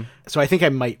in. Mm-hmm. So I think I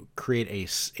might create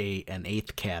an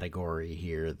eighth category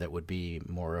here that would be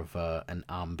more of an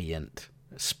ambient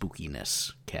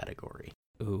spookiness category.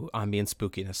 Ooh, ambient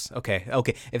spookiness. Okay.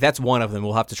 If that's one of them,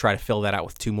 we'll have to try to fill that out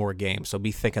with two more games. So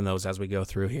be thinking those as we go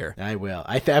through here. I will.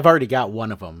 I've already got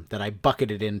one of them that I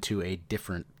bucketed into a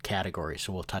different category,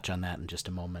 so we'll touch on that in just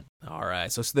a moment. All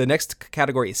right. So the next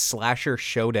category is Slasher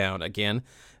Showdown. Again,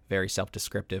 very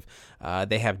self-descriptive.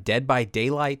 They have Dead by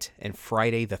Daylight and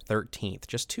Friday the 13th.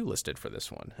 Just two listed for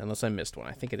this one, unless I missed one.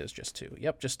 I think it is just two.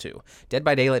 Yep, just two. Dead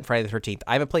by Daylight and Friday the 13th.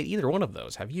 I haven't played either one of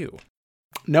those. Have you?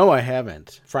 No, I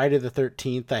haven't. Friday the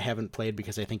 13th I haven't played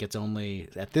because I think it's only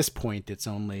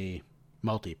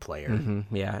multiplayer.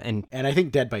 Mm-hmm, yeah, and I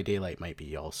think Dead by Daylight might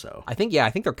be also. I think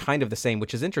they're kind of the same,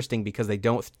 which is interesting because they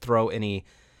don't throw any.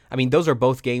 I mean, those are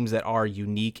both games that are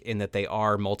unique in that they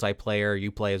are multiplayer. You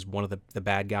play as one of the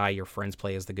bad guy, your friends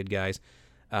play as the good guys,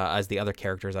 as the other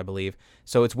characters, I believe.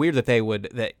 So it's weird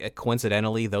that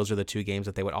coincidentally those are the two games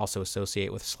that they would also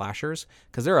associate with slashers,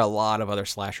 because there are a lot of other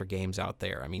slasher games out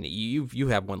there. I mean, you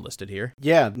have one listed here.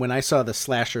 Yeah, when I saw the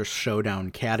Slasher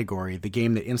Showdown category, the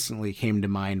game that instantly came to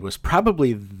mind was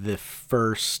probably the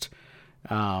first,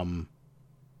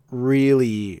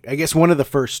 really, I guess one of the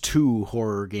first two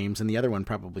horror games, and the other one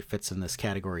probably fits in this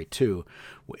category too,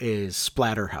 is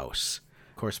Splatterhouse.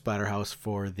 Of course, Splatterhouse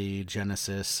for the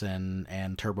Genesis and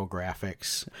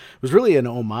TurboGrafx. It was really an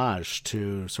homage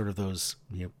to sort of those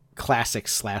classic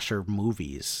slasher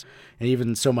movies, and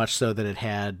even so much so that it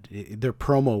had their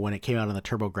promo when it came out on the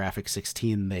TurboGrafx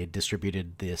 16. They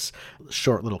distributed this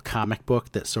short little comic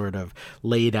book that sort of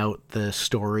laid out the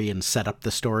story and set up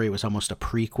the story. It was almost a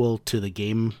prequel to the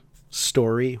game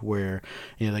story, where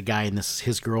the guy and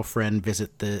his girlfriend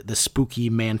visit the spooky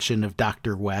mansion of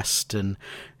Dr. West, and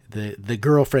the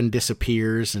girlfriend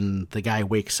disappears, and the guy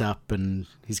wakes up, and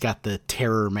he's got the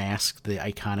terror mask, the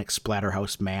iconic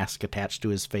Splatterhouse mask attached to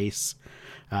his face,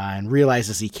 and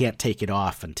realizes he can't take it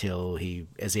off until he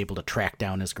is able to track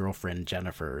down his girlfriend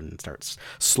Jennifer and starts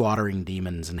slaughtering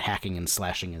demons and hacking and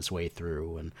slashing his way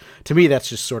through. And to me, that's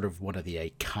just sort of one of the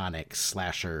iconic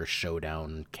slasher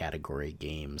showdown category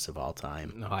games of all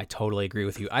time. No, I totally agree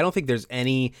with you. I don't think there's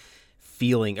any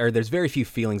feeling, or there's very few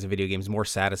feelings in video games more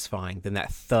satisfying than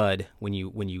that thud when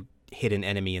you hit an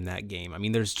enemy in that game. I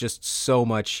mean, there's just so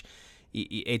much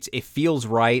it feels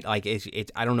right. Like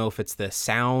I don't know if it's the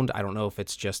sound. I don't know if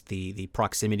it's just the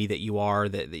proximity that you are,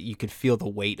 that you can feel the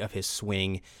weight of his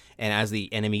swing. And as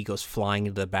the enemy goes flying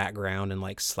into the background and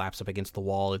like slaps up against the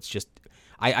wall, it's just,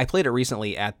 I played it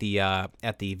recently at the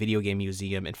Video Game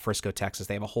Museum in Frisco, Texas.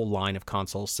 They have a whole line of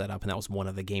consoles set up, and that was one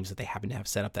of the games that they happened to have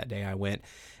set up that day I went.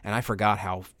 And I forgot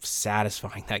how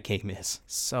satisfying that game is.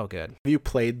 So good. Have you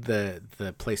played the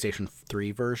PlayStation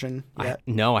 3 version yet?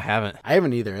 No, I haven't. I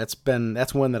haven't either.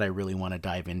 That's one that I really want to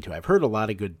dive into. I've heard a lot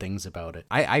of good things about it.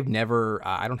 I've never,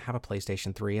 I don't have a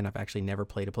PlayStation 3, and I've actually never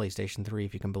played a PlayStation 3,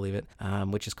 if you can believe it,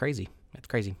 which is crazy. It's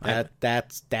crazy. I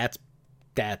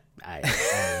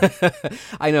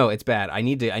know it's bad. I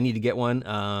need to get one.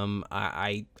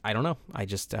 I don't know. I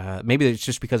just maybe it's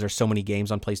just because there's so many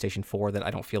games on PlayStation 4 that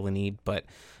I don't feel the need. But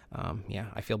yeah,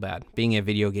 I feel bad being a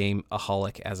video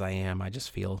game-aholic as I am. I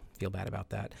just feel bad about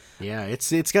that. Yeah,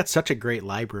 it's got such a great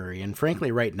library, and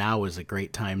frankly, right now is a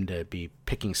great time to be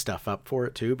picking stuff up for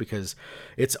it too, because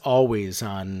it's always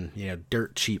on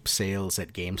dirt cheap sales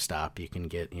at GameStop. You can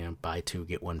get buy two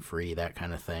get one free, that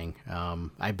kind of thing.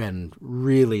 I've been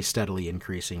really steadily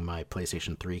increasing my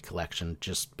PlayStation 3 collection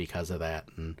just because of that,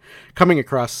 and coming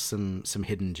across some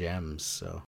hidden gems.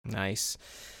 So nice.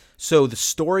 So the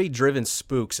story-driven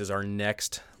spooks is our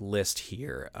next list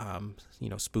here.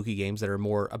 Spooky games that are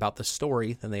more about the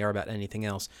story than they are about anything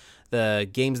else. The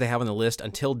games they have on the list: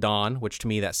 Until Dawn, which to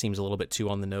me that seems a little bit too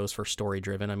on the nose for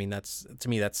story-driven. I mean, that's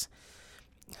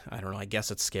I don't know. I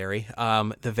guess it's scary.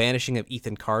 The Vanishing of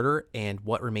Ethan Carter and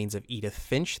What Remains of Edith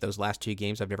Finch. Those last two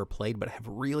games I've never played, but have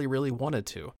really, really wanted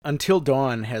to. Until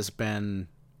Dawn has been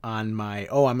on my,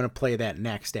 I'm going to play that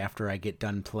next after I get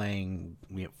done playing,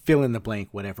 fill in the blank,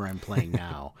 whatever I'm playing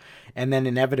now. And then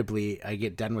inevitably I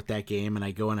get done with that game and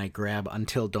I go and I grab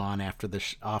Until Dawn after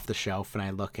off the shelf and I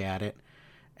look at it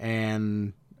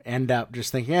and end up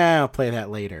just thinking, I'll play that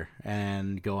later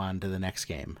and go on to the next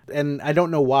game. And I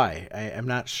don't know why. I'm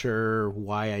not sure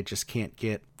why I just can't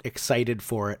get excited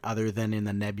for it other than in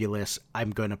the nebulous,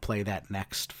 I'm going to play that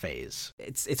next phase.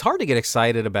 It's hard to get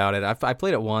excited about it. I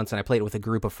played it once and I played it with a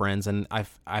group of friends, and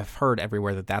I've heard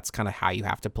everywhere that that's kind of how you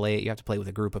have to play it. You have to play with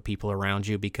a group of people around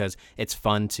you because it's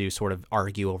fun to sort of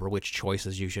argue over which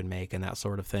choices you should make and that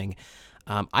sort of thing.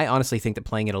 I honestly think that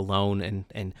playing it alone,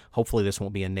 and hopefully this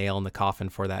won't be a nail in the coffin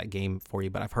for that game for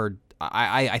you, but I've heard,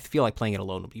 I feel like playing it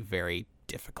alone will be very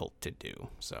difficult to do.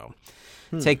 So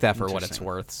take that for what it's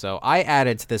worth. So I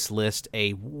added to this list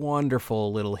a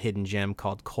wonderful little hidden gem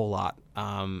called Kolot,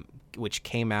 which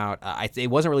came out, it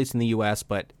wasn't released in the US,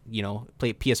 but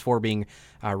PS4 being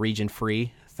region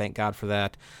free. Thank God for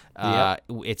that. Yep.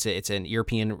 It's an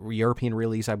European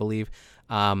release, I believe.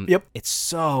 Yep. It's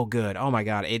so good. Oh my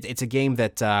God. It's a game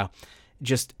that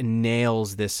just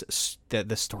nails the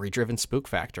story-driven spook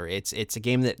factor. It's a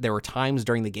game that there were times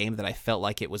during the game that I felt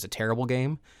like it was a terrible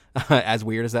game, as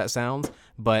weird as that sounds.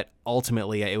 But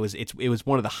ultimately, it was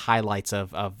one of the highlights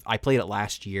of I played it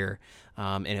last year,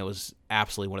 and it was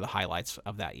absolutely one of the highlights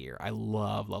of that year. I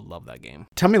love that game.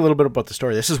 Tell me a little bit about the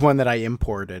story. This is one that I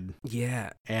imported.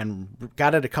 Yeah. And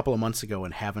got it a couple of months ago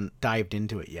and haven't dived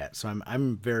into it yet. So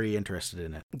I'm very interested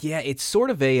in it. Yeah, it's sort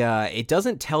of it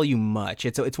doesn't tell you much.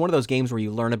 It's one of those games where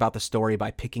you learn about the story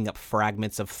by picking up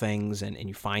fragments of things and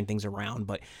you find things around,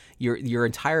 but your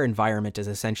entire environment is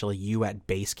essentially you at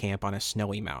base camp on a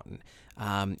snowy mountain.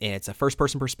 And it's a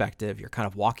first-person perspective. You're kind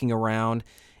of walking around,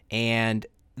 and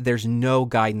there's no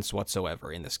guidance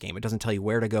whatsoever in this game. It doesn't tell you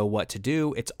where to go, what to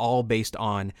do. It's all based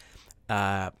on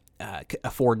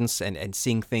affordance and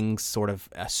seeing things, sort of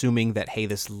assuming that, hey,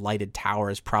 this lighted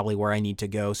tower is probably where I need to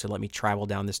go, so let me travel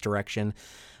down this direction.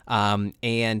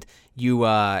 And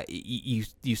you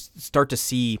start to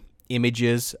see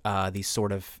images, these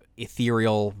sort of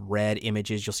ethereal red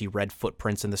images. You'll see red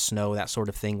footprints in the snow, that sort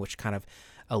of thing, which kind of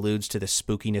alludes to the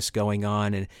spookiness going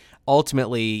on. And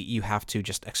ultimately, you have to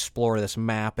just explore this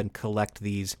map and collect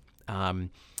these.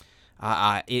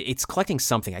 It's collecting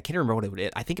something. I can't remember what it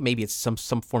is. I think maybe it's some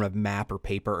form of map or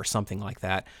paper or something like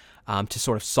that, to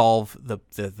sort of solve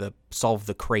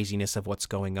the craziness of what's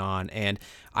going on. And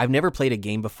I've never played a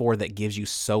game before that gives you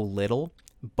so little,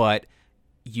 but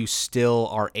you still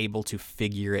are able to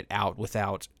figure it out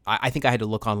without. I think I had to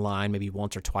look online maybe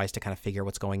once or twice to kind of figure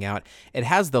what's going out. It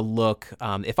has the look.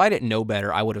 If I didn't know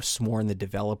better, I would have sworn the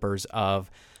developers of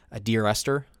Dear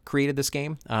Esther created this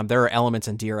game. There are elements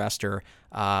in Dear Esther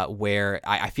where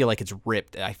I feel like it's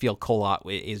ripped. I feel Kolot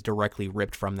is directly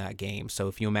ripped from that game. So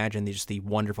if you imagine just the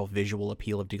wonderful visual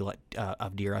appeal of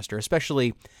Dear Esther,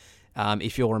 especially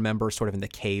if you'll remember sort of in the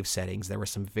cave settings, there were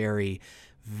some very,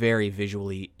 very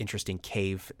visually interesting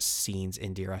cave scenes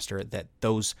in Dear Esther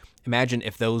imagine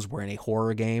if those were in a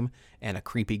horror game and a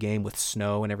creepy game with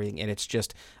snow and everything, and it's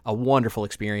just a wonderful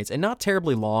experience, and not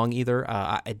terribly long either.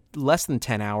 Less than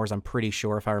 10 hours, I'm pretty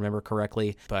sure, if I remember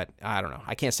correctly, but I don't know.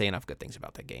 I can't say enough good things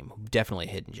about that game. Definitely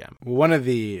a hidden gem.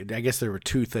 I guess there were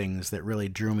two things that really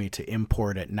drew me to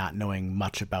import it, not knowing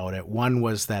much about it. One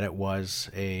was that it was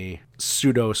a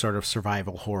pseudo sort of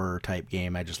survival horror type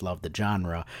game. I just love the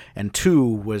genre. And two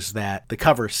was that the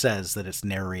cover says that it's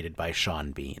narrated by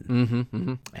Sean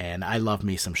Bean. And I love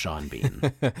me some Sean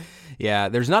Bean. Yeah,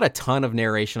 there's not a ton of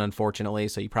narration, unfortunately,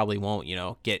 so you probably won't,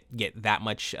 get that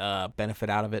much benefit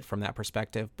out of it from that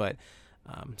perspective, but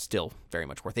still very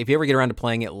much worth it. If you ever get around to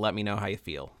playing it, let me know how you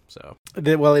feel. So,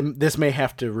 well, this may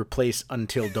have to replace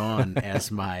Until Dawn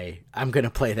as I'm going to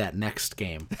play that next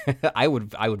game. I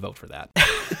would vote for that.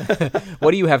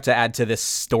 What do you have to add to this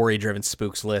story-driven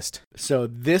spooks list? So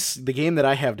the game that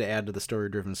I have to add to the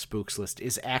story-driven spooks list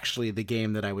is actually the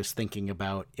game that I was thinking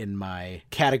about in my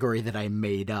category that I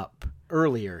made up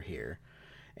earlier here,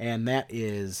 and that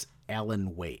is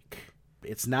Alan Wake.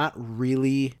 It's not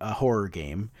really a horror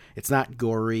game. It's not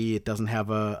gory. It doesn't have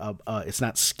it's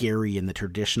not scary in the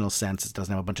traditional sense. It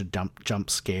doesn't have a bunch of jump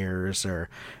scares or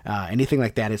anything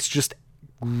like that. It's just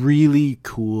really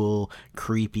cool,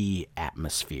 creepy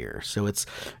atmosphere. So it's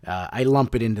I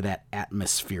lump it into that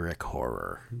atmospheric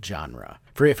horror genre.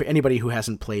 For anybody who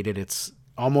hasn't played it, it's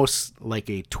almost like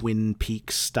a Twin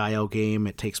Peaks style game.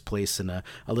 It takes place in a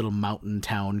little mountain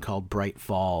town called Bright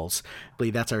Falls. I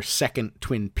believe that's our second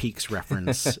Twin Peaks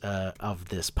reference of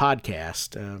this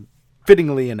podcast,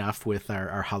 fittingly enough with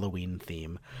our Halloween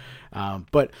theme.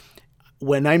 But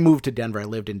when I moved to Denver, I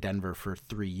lived in Denver for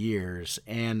 3 years,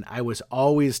 and I was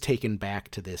always taken back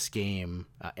to this game,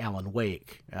 Alan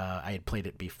Wake. I had played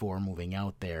it before moving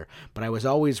out there, but I was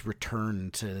always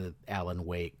returned to Alan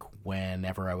Wake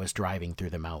whenever I was driving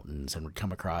through the mountains and would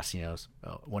come across,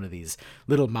 one of these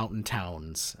little mountain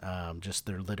towns. Just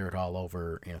they're littered all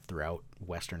over, throughout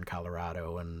western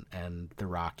Colorado and the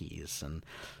Rockies, and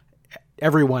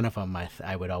every one of them,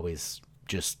 I would always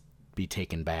just be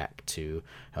taken back to,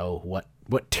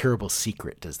 what terrible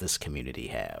secret does this community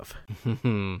have?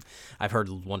 I've heard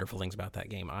wonderful things about that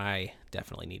game. I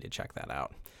definitely need to check that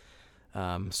out.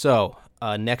 So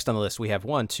next on the list, we have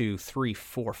 1, 2, 3,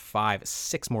 4, 5,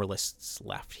 6 more lists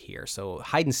left here. So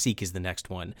Hide and Seek is the next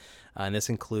one. And this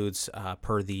includes,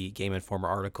 per the Game Informer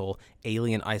article,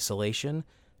 Alien Isolation,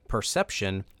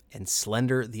 Perception, and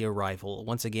Slender the Arrival.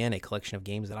 Once again, a collection of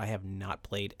games that I have not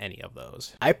played any of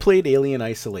those. I played Alien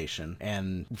Isolation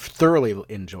and thoroughly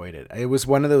enjoyed it. It was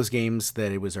one of those games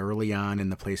that it was early on in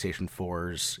the PlayStation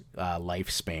 4's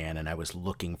lifespan, and I was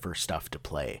looking for stuff to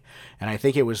play. And I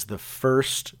think it was the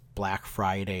first Black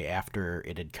Friday after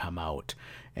it had come out,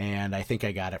 and I think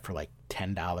I got it for like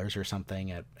 $10 or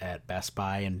something at Best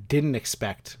Buy, and didn't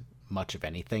expect much of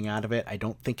anything out of it. I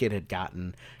don't think it had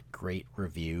gotten great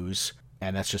reviews,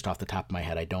 and that's just off the top of my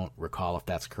head. I don't recall if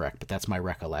that's correct, but that's my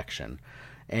recollection.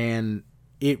 And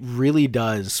it really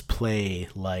does play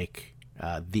like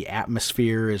the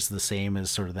atmosphere is the same as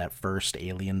sort of that first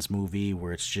Aliens movie,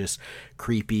 where it's just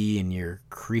creepy and you're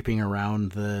creeping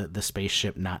around the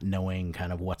spaceship not knowing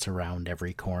kind of what's around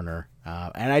every corner.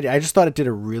 And I just thought it did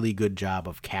a really good job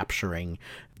of capturing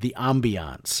the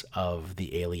ambiance of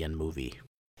the Alien movie.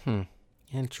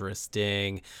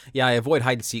 Interesting. Yeah, I avoid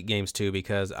hide and seek games too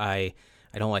because I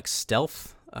don't like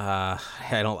stealth. I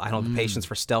don't have the patience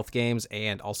for stealth games,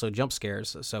 and also jump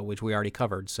scares, which we already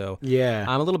covered. So yeah,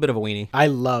 I'm a little bit of a weenie. I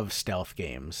love stealth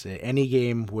games. Any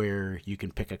game where you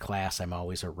can pick a class, I'm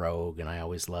always a rogue, and I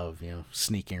always love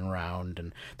sneaking around,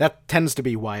 and that tends to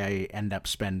be why I end up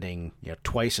spending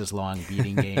twice as long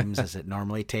beating games as it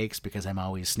normally takes, because I'm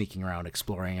always sneaking around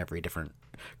exploring every different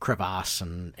crevasse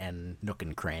and nook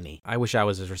and cranny. I wish I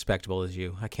was as respectable as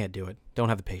you. I can't do it. Don't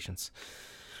have the patience.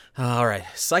 All right,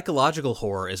 psychological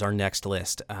horror is our next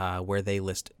list, where they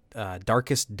list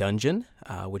Darkest Dungeon,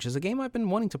 which is a game I've been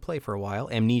wanting to play for a while,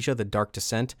 Amnesia, The Dark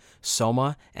Descent,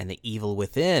 Soma, and The Evil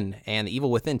Within. And The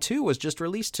Evil Within 2 was just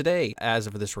released today as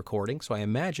of this recording, so I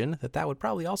imagine that would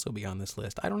probably also be on this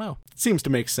list. I don't know. Seems to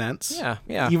make sense.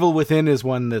 Yeah. Evil Within is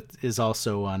one that is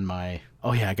also on my,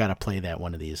 I gotta play that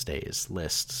one of these days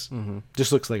lists. Mm-hmm.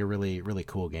 Just looks like a really, really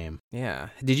cool game. Yeah.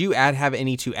 Did you have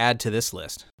any to add to this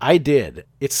list? I did.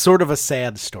 It's sort of a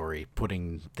sad story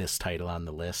putting this title on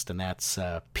the list, and that's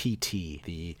PT,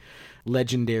 the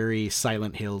legendary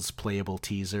Silent Hills playable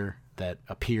teaser that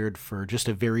appeared for just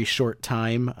a very short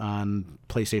time on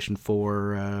PlayStation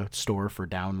 4 store for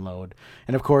download.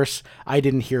 And of course, I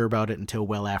didn't hear about it until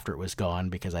well after it was gone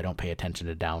because I don't pay attention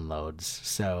to downloads.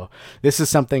 So this is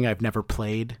something I've never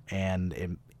played, and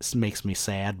it makes me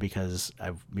sad because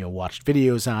I've watched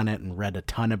videos on it and read a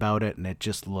ton about it, and it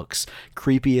just looks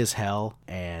creepy as hell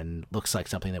and looks like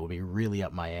something that would be really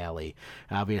up my alley.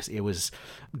 Obviously, it was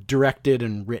directed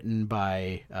and written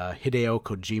by Hideo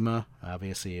Kojima,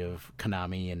 obviously of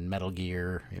Konami and Metal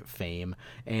Gear fame,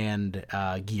 and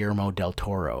Guillermo del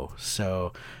Toro.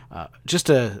 So just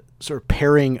a sort of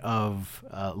pairing of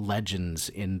legends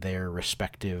in their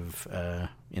respective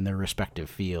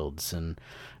fields. And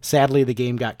sadly, the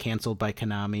game got canceled by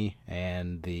Konami,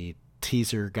 and the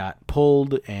teaser got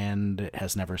pulled and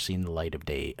has never seen the light of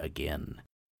day again.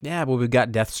 Yeah, but we've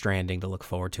got Death Stranding to look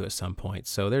forward to at some point.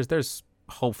 So there's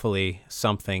hopefully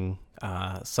something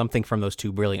from those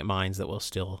two brilliant minds that will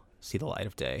still see the light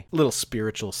of day. A little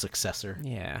spiritual successor.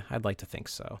 Yeah, I'd like to think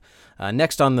so.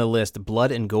 Next on the list,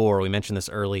 Blood and Gore. We mentioned this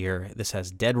earlier. This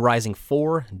has Dead Rising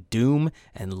 4, Doom,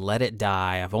 and Let It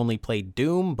Die. I've only played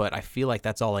Doom, but I feel like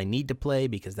that's all I need to play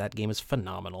because that game is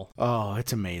phenomenal. Oh,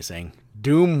 it's amazing.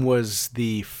 Doom was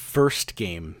the first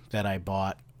game that I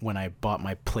bought when I bought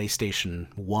my PlayStation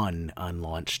 1 on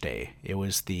launch day. It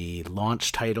was the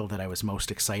launch title that I was most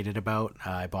excited about.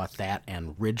 I bought that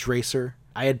and Ridge Racer.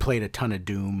 I had played a ton of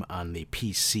Doom on the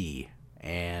PC,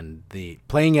 and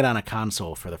playing it on a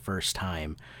console for the first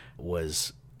time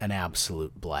was an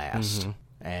absolute blast. Mm-hmm.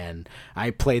 And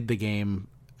I played the game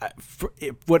for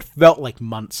what felt like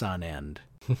months on end.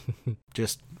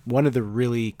 Just one of the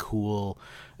really cool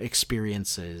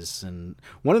experiences, and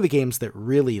one of the games that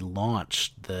really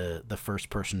launched the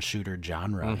first-person shooter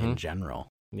genre in general.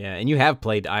 Yeah, and you have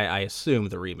played, I assume,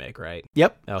 the remake, right?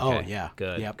 Yep. Okay. Oh, yeah.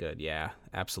 Good. Yeah,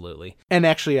 absolutely. And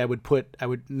actually, I would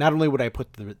not only would I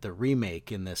put the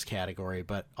remake in this category,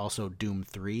 but also Doom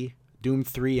 3. Doom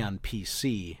 3 on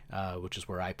PC, which is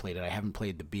where I played it. I haven't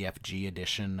played the BFG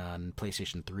edition on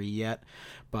PlayStation 3 yet,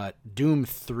 but Doom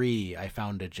 3 I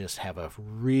found to just have a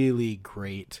really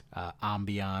great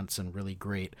ambiance and really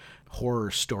great horror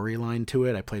storyline to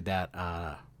it. I played that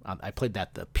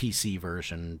the PC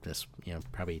version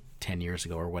probably 10 years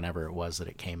ago or whenever it was that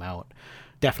it came out.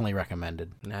 Definitely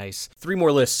recommended. Nice. 3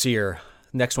 more lists here.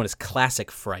 Next one is Classic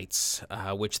Frights,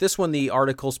 which this one, the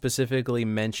article specifically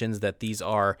mentions that these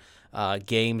are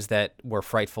games that were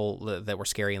frightful, that were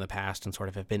scary in the past and sort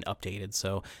of have been updated,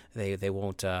 so they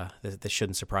won't, this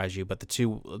shouldn't surprise you. But the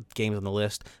 2 games on the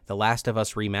list, The Last of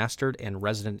Us Remastered and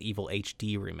Resident Evil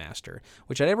HD Remaster,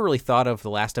 which I never really thought of The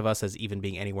Last of Us as even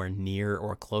being anywhere near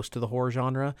or close to the horror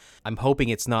genre. I'm hoping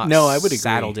it's not I would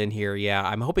saddled agree. in here. Yeah,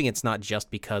 I'm hoping it's not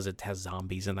just because it has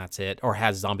zombies and that's it, or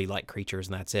has zombie-like creatures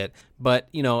and that's it. But,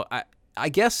 I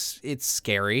guess it's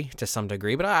scary to some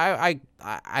degree, but I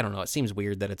don't know. It seems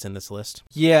weird that it's in this list.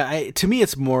 Yeah, to me,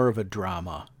 it's more of a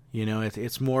drama.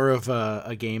 It's more of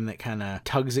a game that kind of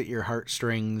tugs at your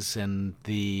heartstrings, and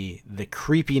the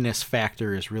creepiness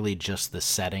factor is really just the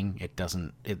setting.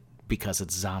 Because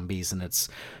it's zombies and it's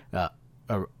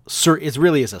it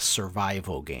really is a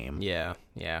survival game. Yeah,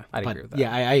 I'd agree with that.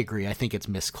 Yeah, I agree. I think it's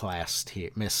misclassed here,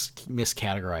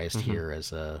 miscategorized here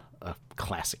as a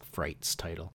Classic Frights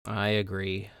title. I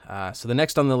agree. So the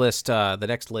next on the list,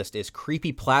 is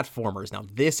Creepy Platformers. Now,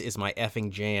 this is my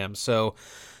effing jam. So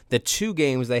the 2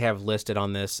 games they have listed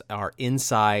on this are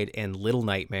Inside and Little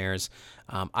Nightmares.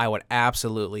 I would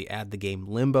absolutely add the game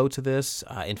Limbo to this.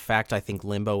 In fact, I think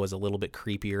Limbo was a little bit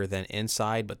creepier than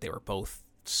Inside, but they were both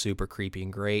super creepy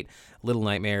and great. Little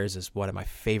Nightmares is one of my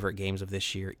favorite games of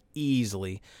this year,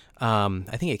 easily.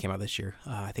 I think it came out this year.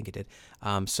 I think it did.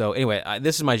 So anyway,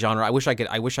 this is my genre. I wish I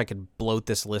could bloat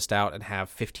this list out and have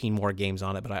 15 more games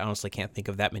on it, but I honestly can't think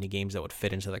of that many games that would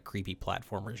fit into the creepy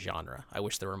platformer genre. I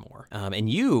wish there were more. And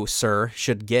you, sir,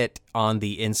 should get on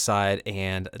the Inside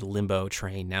and Limbo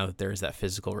train now that there is that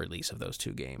physical release of those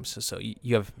 2 games. So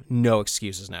you have no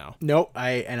excuses now. Nope.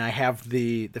 I have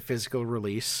the physical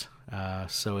release.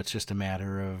 So it's just a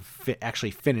matter of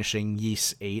actually finishing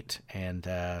Ys 8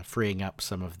 and freeing up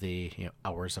some of the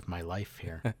hours of my life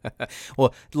here.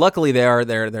 Well, luckily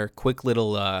they're quick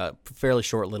little, fairly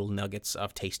short little nuggets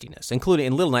of tastiness, including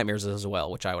in Little Nightmares as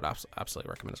well, which I would absolutely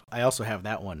recommend as well. I also have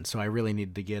that one, so I really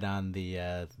need to get on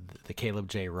the Caleb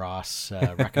J. Ross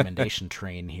recommendation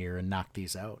train here and knock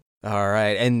these out. All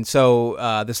right, and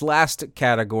so this last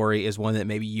category is one that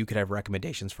maybe you could have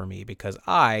recommendations for me, because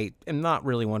I am not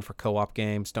really one for co-op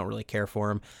games, don't really care for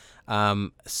them.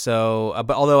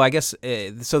 But although I guess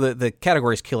so, the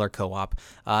category is killer co-op.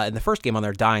 And the first game on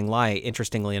there, Dying Light,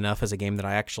 interestingly enough, is a game that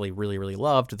I actually really, really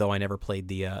loved. Though I never played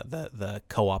the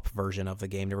co-op version of the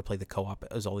game. Never played the co-op.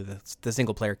 It was only the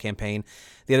single player campaign.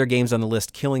 The other games on the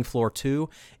list, Killing Floor 2,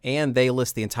 and they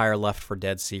list the entire Left 4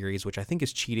 Dead series, which I think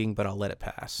is cheating, but I'll let it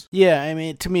pass. Yeah, I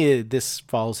mean, to me, this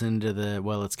falls into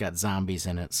it's got zombies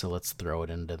in it, so let's throw it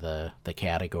into the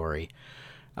category.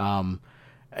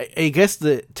 I guess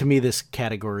to me, this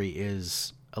category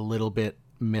is a little bit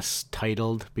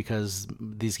mistitled because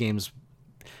these games,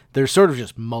 they're sort of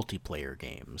just multiplayer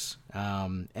games.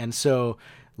 And so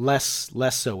less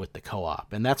so with the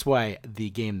co-op. And that's why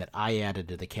the game that I added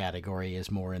to the category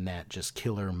is more in that just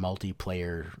killer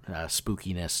multiplayer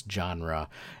spookiness genre.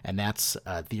 And that's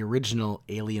the original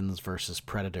Aliens vs.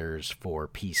 Predators for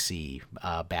PC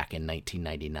back in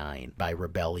 1999 by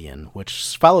Rebellion,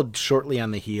 which followed shortly on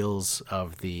the heels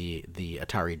of the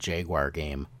Atari Jaguar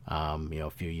game. A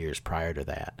few years prior to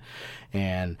that.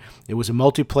 And it was a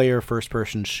multiplayer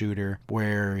first-person shooter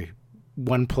where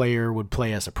one player would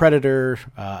play as a predator.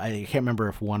 I can't remember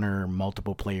if one or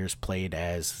multiple players played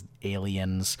as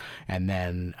aliens, and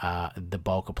then the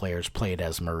bulk of players played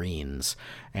as Marines.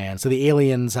 And so the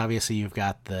aliens, obviously, you've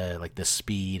got the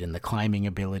speed and the climbing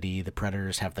ability. The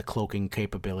predators have the cloaking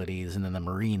capabilities, and then the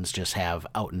Marines just have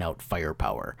out-and-out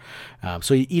firepower.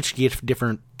 So each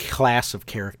different class of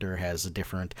character has a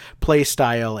different play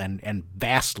style, and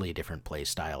vastly different play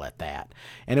style at that.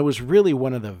 And it was really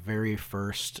one of the very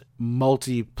first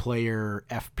multiplayer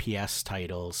FPS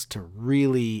titles to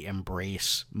really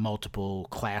embrace multiple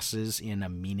classes in a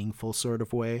meaningful sort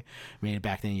of way. I mean,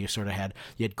 back then you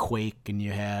had Quake, and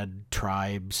you had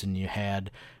Tribes, and you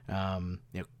had I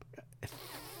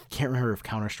can't remember if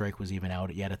Counter-Strike was even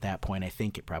out yet at that point. I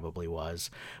think it probably was,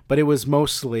 but it was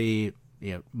mostly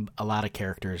a lot of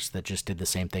characters that just did the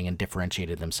same thing and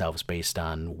differentiated themselves based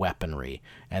on weaponry.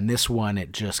 And this one,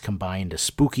 it just combined a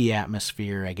spooky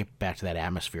atmosphere. I get back to that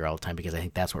atmosphere all the time because I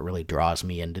think that's what really draws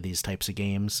me into these types of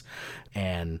games.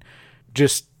 And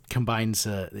just combines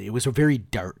it was a very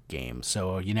dark game,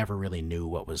 so you never really knew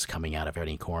what was coming out of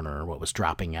any corner or what was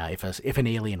dropping out, if an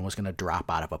alien was going to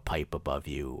drop out of a pipe above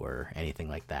you or anything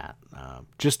like that.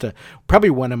 Probably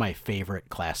one of my favorite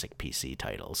classic PC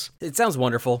titles. It sounds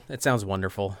wonderful.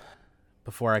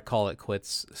 Before I call it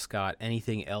quits, Scott,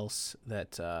 anything else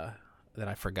that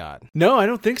I forgot? No, I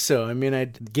don't think so. I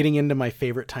mean, getting into my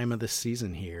favorite time of the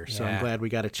season here, so yeah. I'm glad we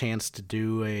got a chance to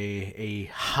do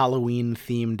a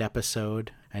Halloween-themed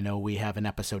episode. I know we have an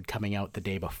episode coming out the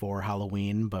day before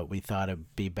Halloween, but we thought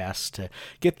it'd be best to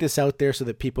get this out there so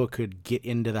that people could get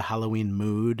into the Halloween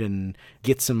mood and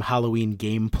get some Halloween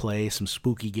gameplay, some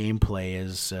spooky gameplay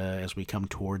as we come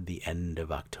toward the end of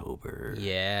October.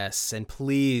 Yes, and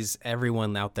please,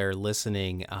 everyone out there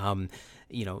listening,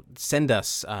 send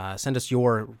us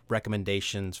your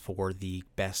recommendations for the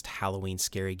best Halloween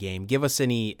scary game. Give us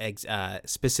any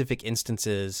specific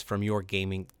instances from your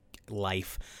gaming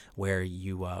life where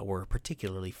you were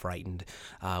particularly frightened.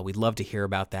 We'd love to hear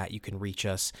about that. You can reach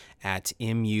us at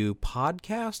MU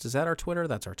Podcast. Is that our Twitter?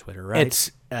 That's our Twitter, right?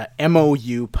 It's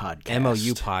MOU Podcast.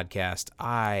 MOU Podcast.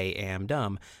 I am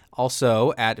dumb.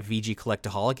 Also at VG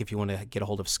Collectaholic if you want to get a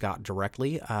hold of Scott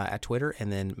directly at Twitter,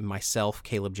 and then myself,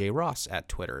 Caleb J. Ross, at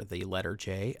Twitter, the letter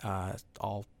J,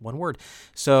 all one word.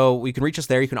 So you can reach us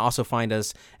there. You can also find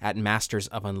us at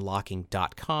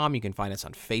mastersofunlocking.com. You can find us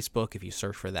on Facebook if you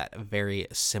search for that very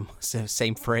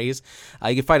same phrase.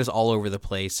 You can find us all over the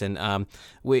place, and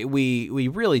we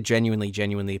really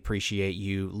genuinely appreciate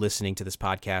you listening to this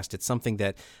podcast. It's something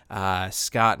that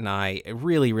Scott and I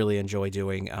really enjoy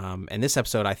doing, and this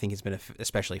episode I think has been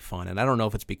especially fun. And I don't know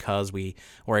if it's because we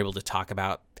were able to talk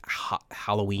about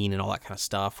Halloween and all that kind of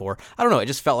stuff, or I don't know, it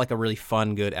just felt like a really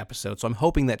fun, good episode. So I'm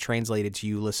hoping that translated to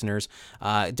you listeners.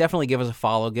 Definitely give us a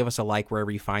follow, give us a like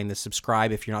wherever you find this,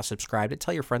 subscribe if you're not subscribed,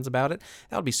 tell your friends about it.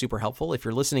 That would be super helpful. If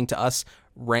you're listening to us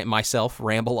myself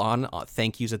ramble on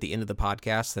thank yous at the end of the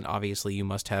podcast, then obviously you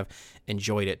must have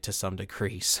enjoyed it to some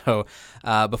degree. So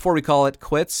before we call it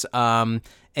quits,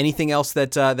 anything else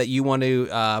that you want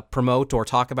to promote or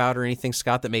talk about, or anything,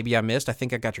 Scott, that maybe I missed? I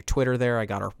think I got your Twitter there. I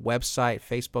got our website,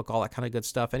 Facebook, all that kind of good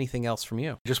stuff. Anything else from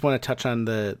you? Just want to touch on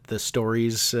the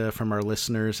stories from our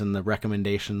listeners and the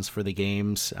recommendations for the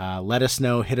games. Let us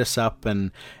know, hit us up,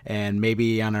 and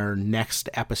maybe on our next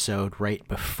episode right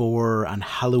before on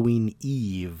Halloween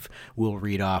Eve, we'll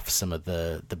read off some of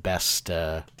the best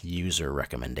user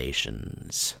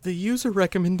recommendations. The user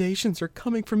recommendations are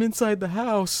coming from inside the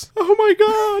house. Oh my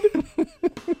God!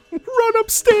 Run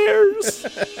upstairs!